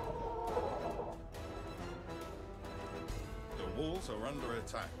 The walls are under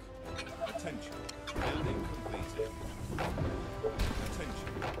attack. Attention. Building completed.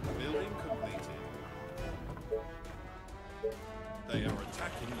 Attention. Building completed. They are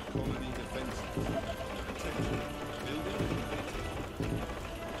attacking the colony defenses. Attention. Building completed.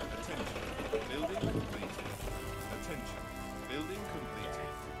 Attention. Building completed. Attention. Building completed.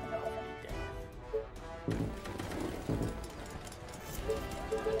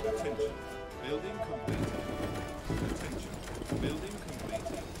 Attention. Building completed. Attention. Building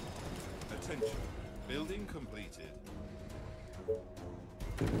completed. Attention. Building completed.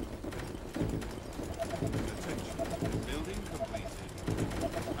 Attention. Building completed.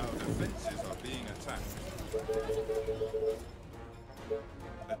 Our defenses are being attacked.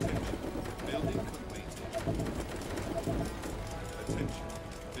 Attention. Building completed. Attention.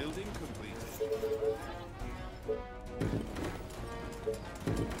 Building completed.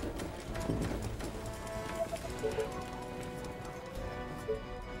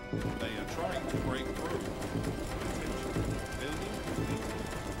 They are trying to break through. Attention. Building completed.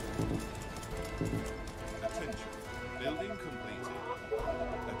 Attention. Building completed.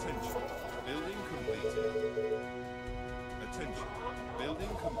 Attention. Building completed. Attention.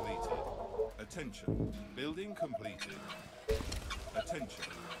 Building completed. Attention. Building completed. Attention.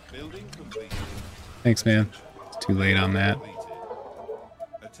 Building completed. Thanks, man. It's too late on that.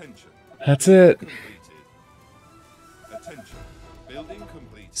 Attention. That's it. Attention. Building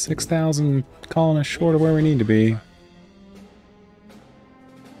completed. 6,000, calling us short of where we need to be.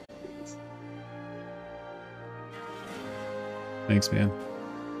 Thanks, man.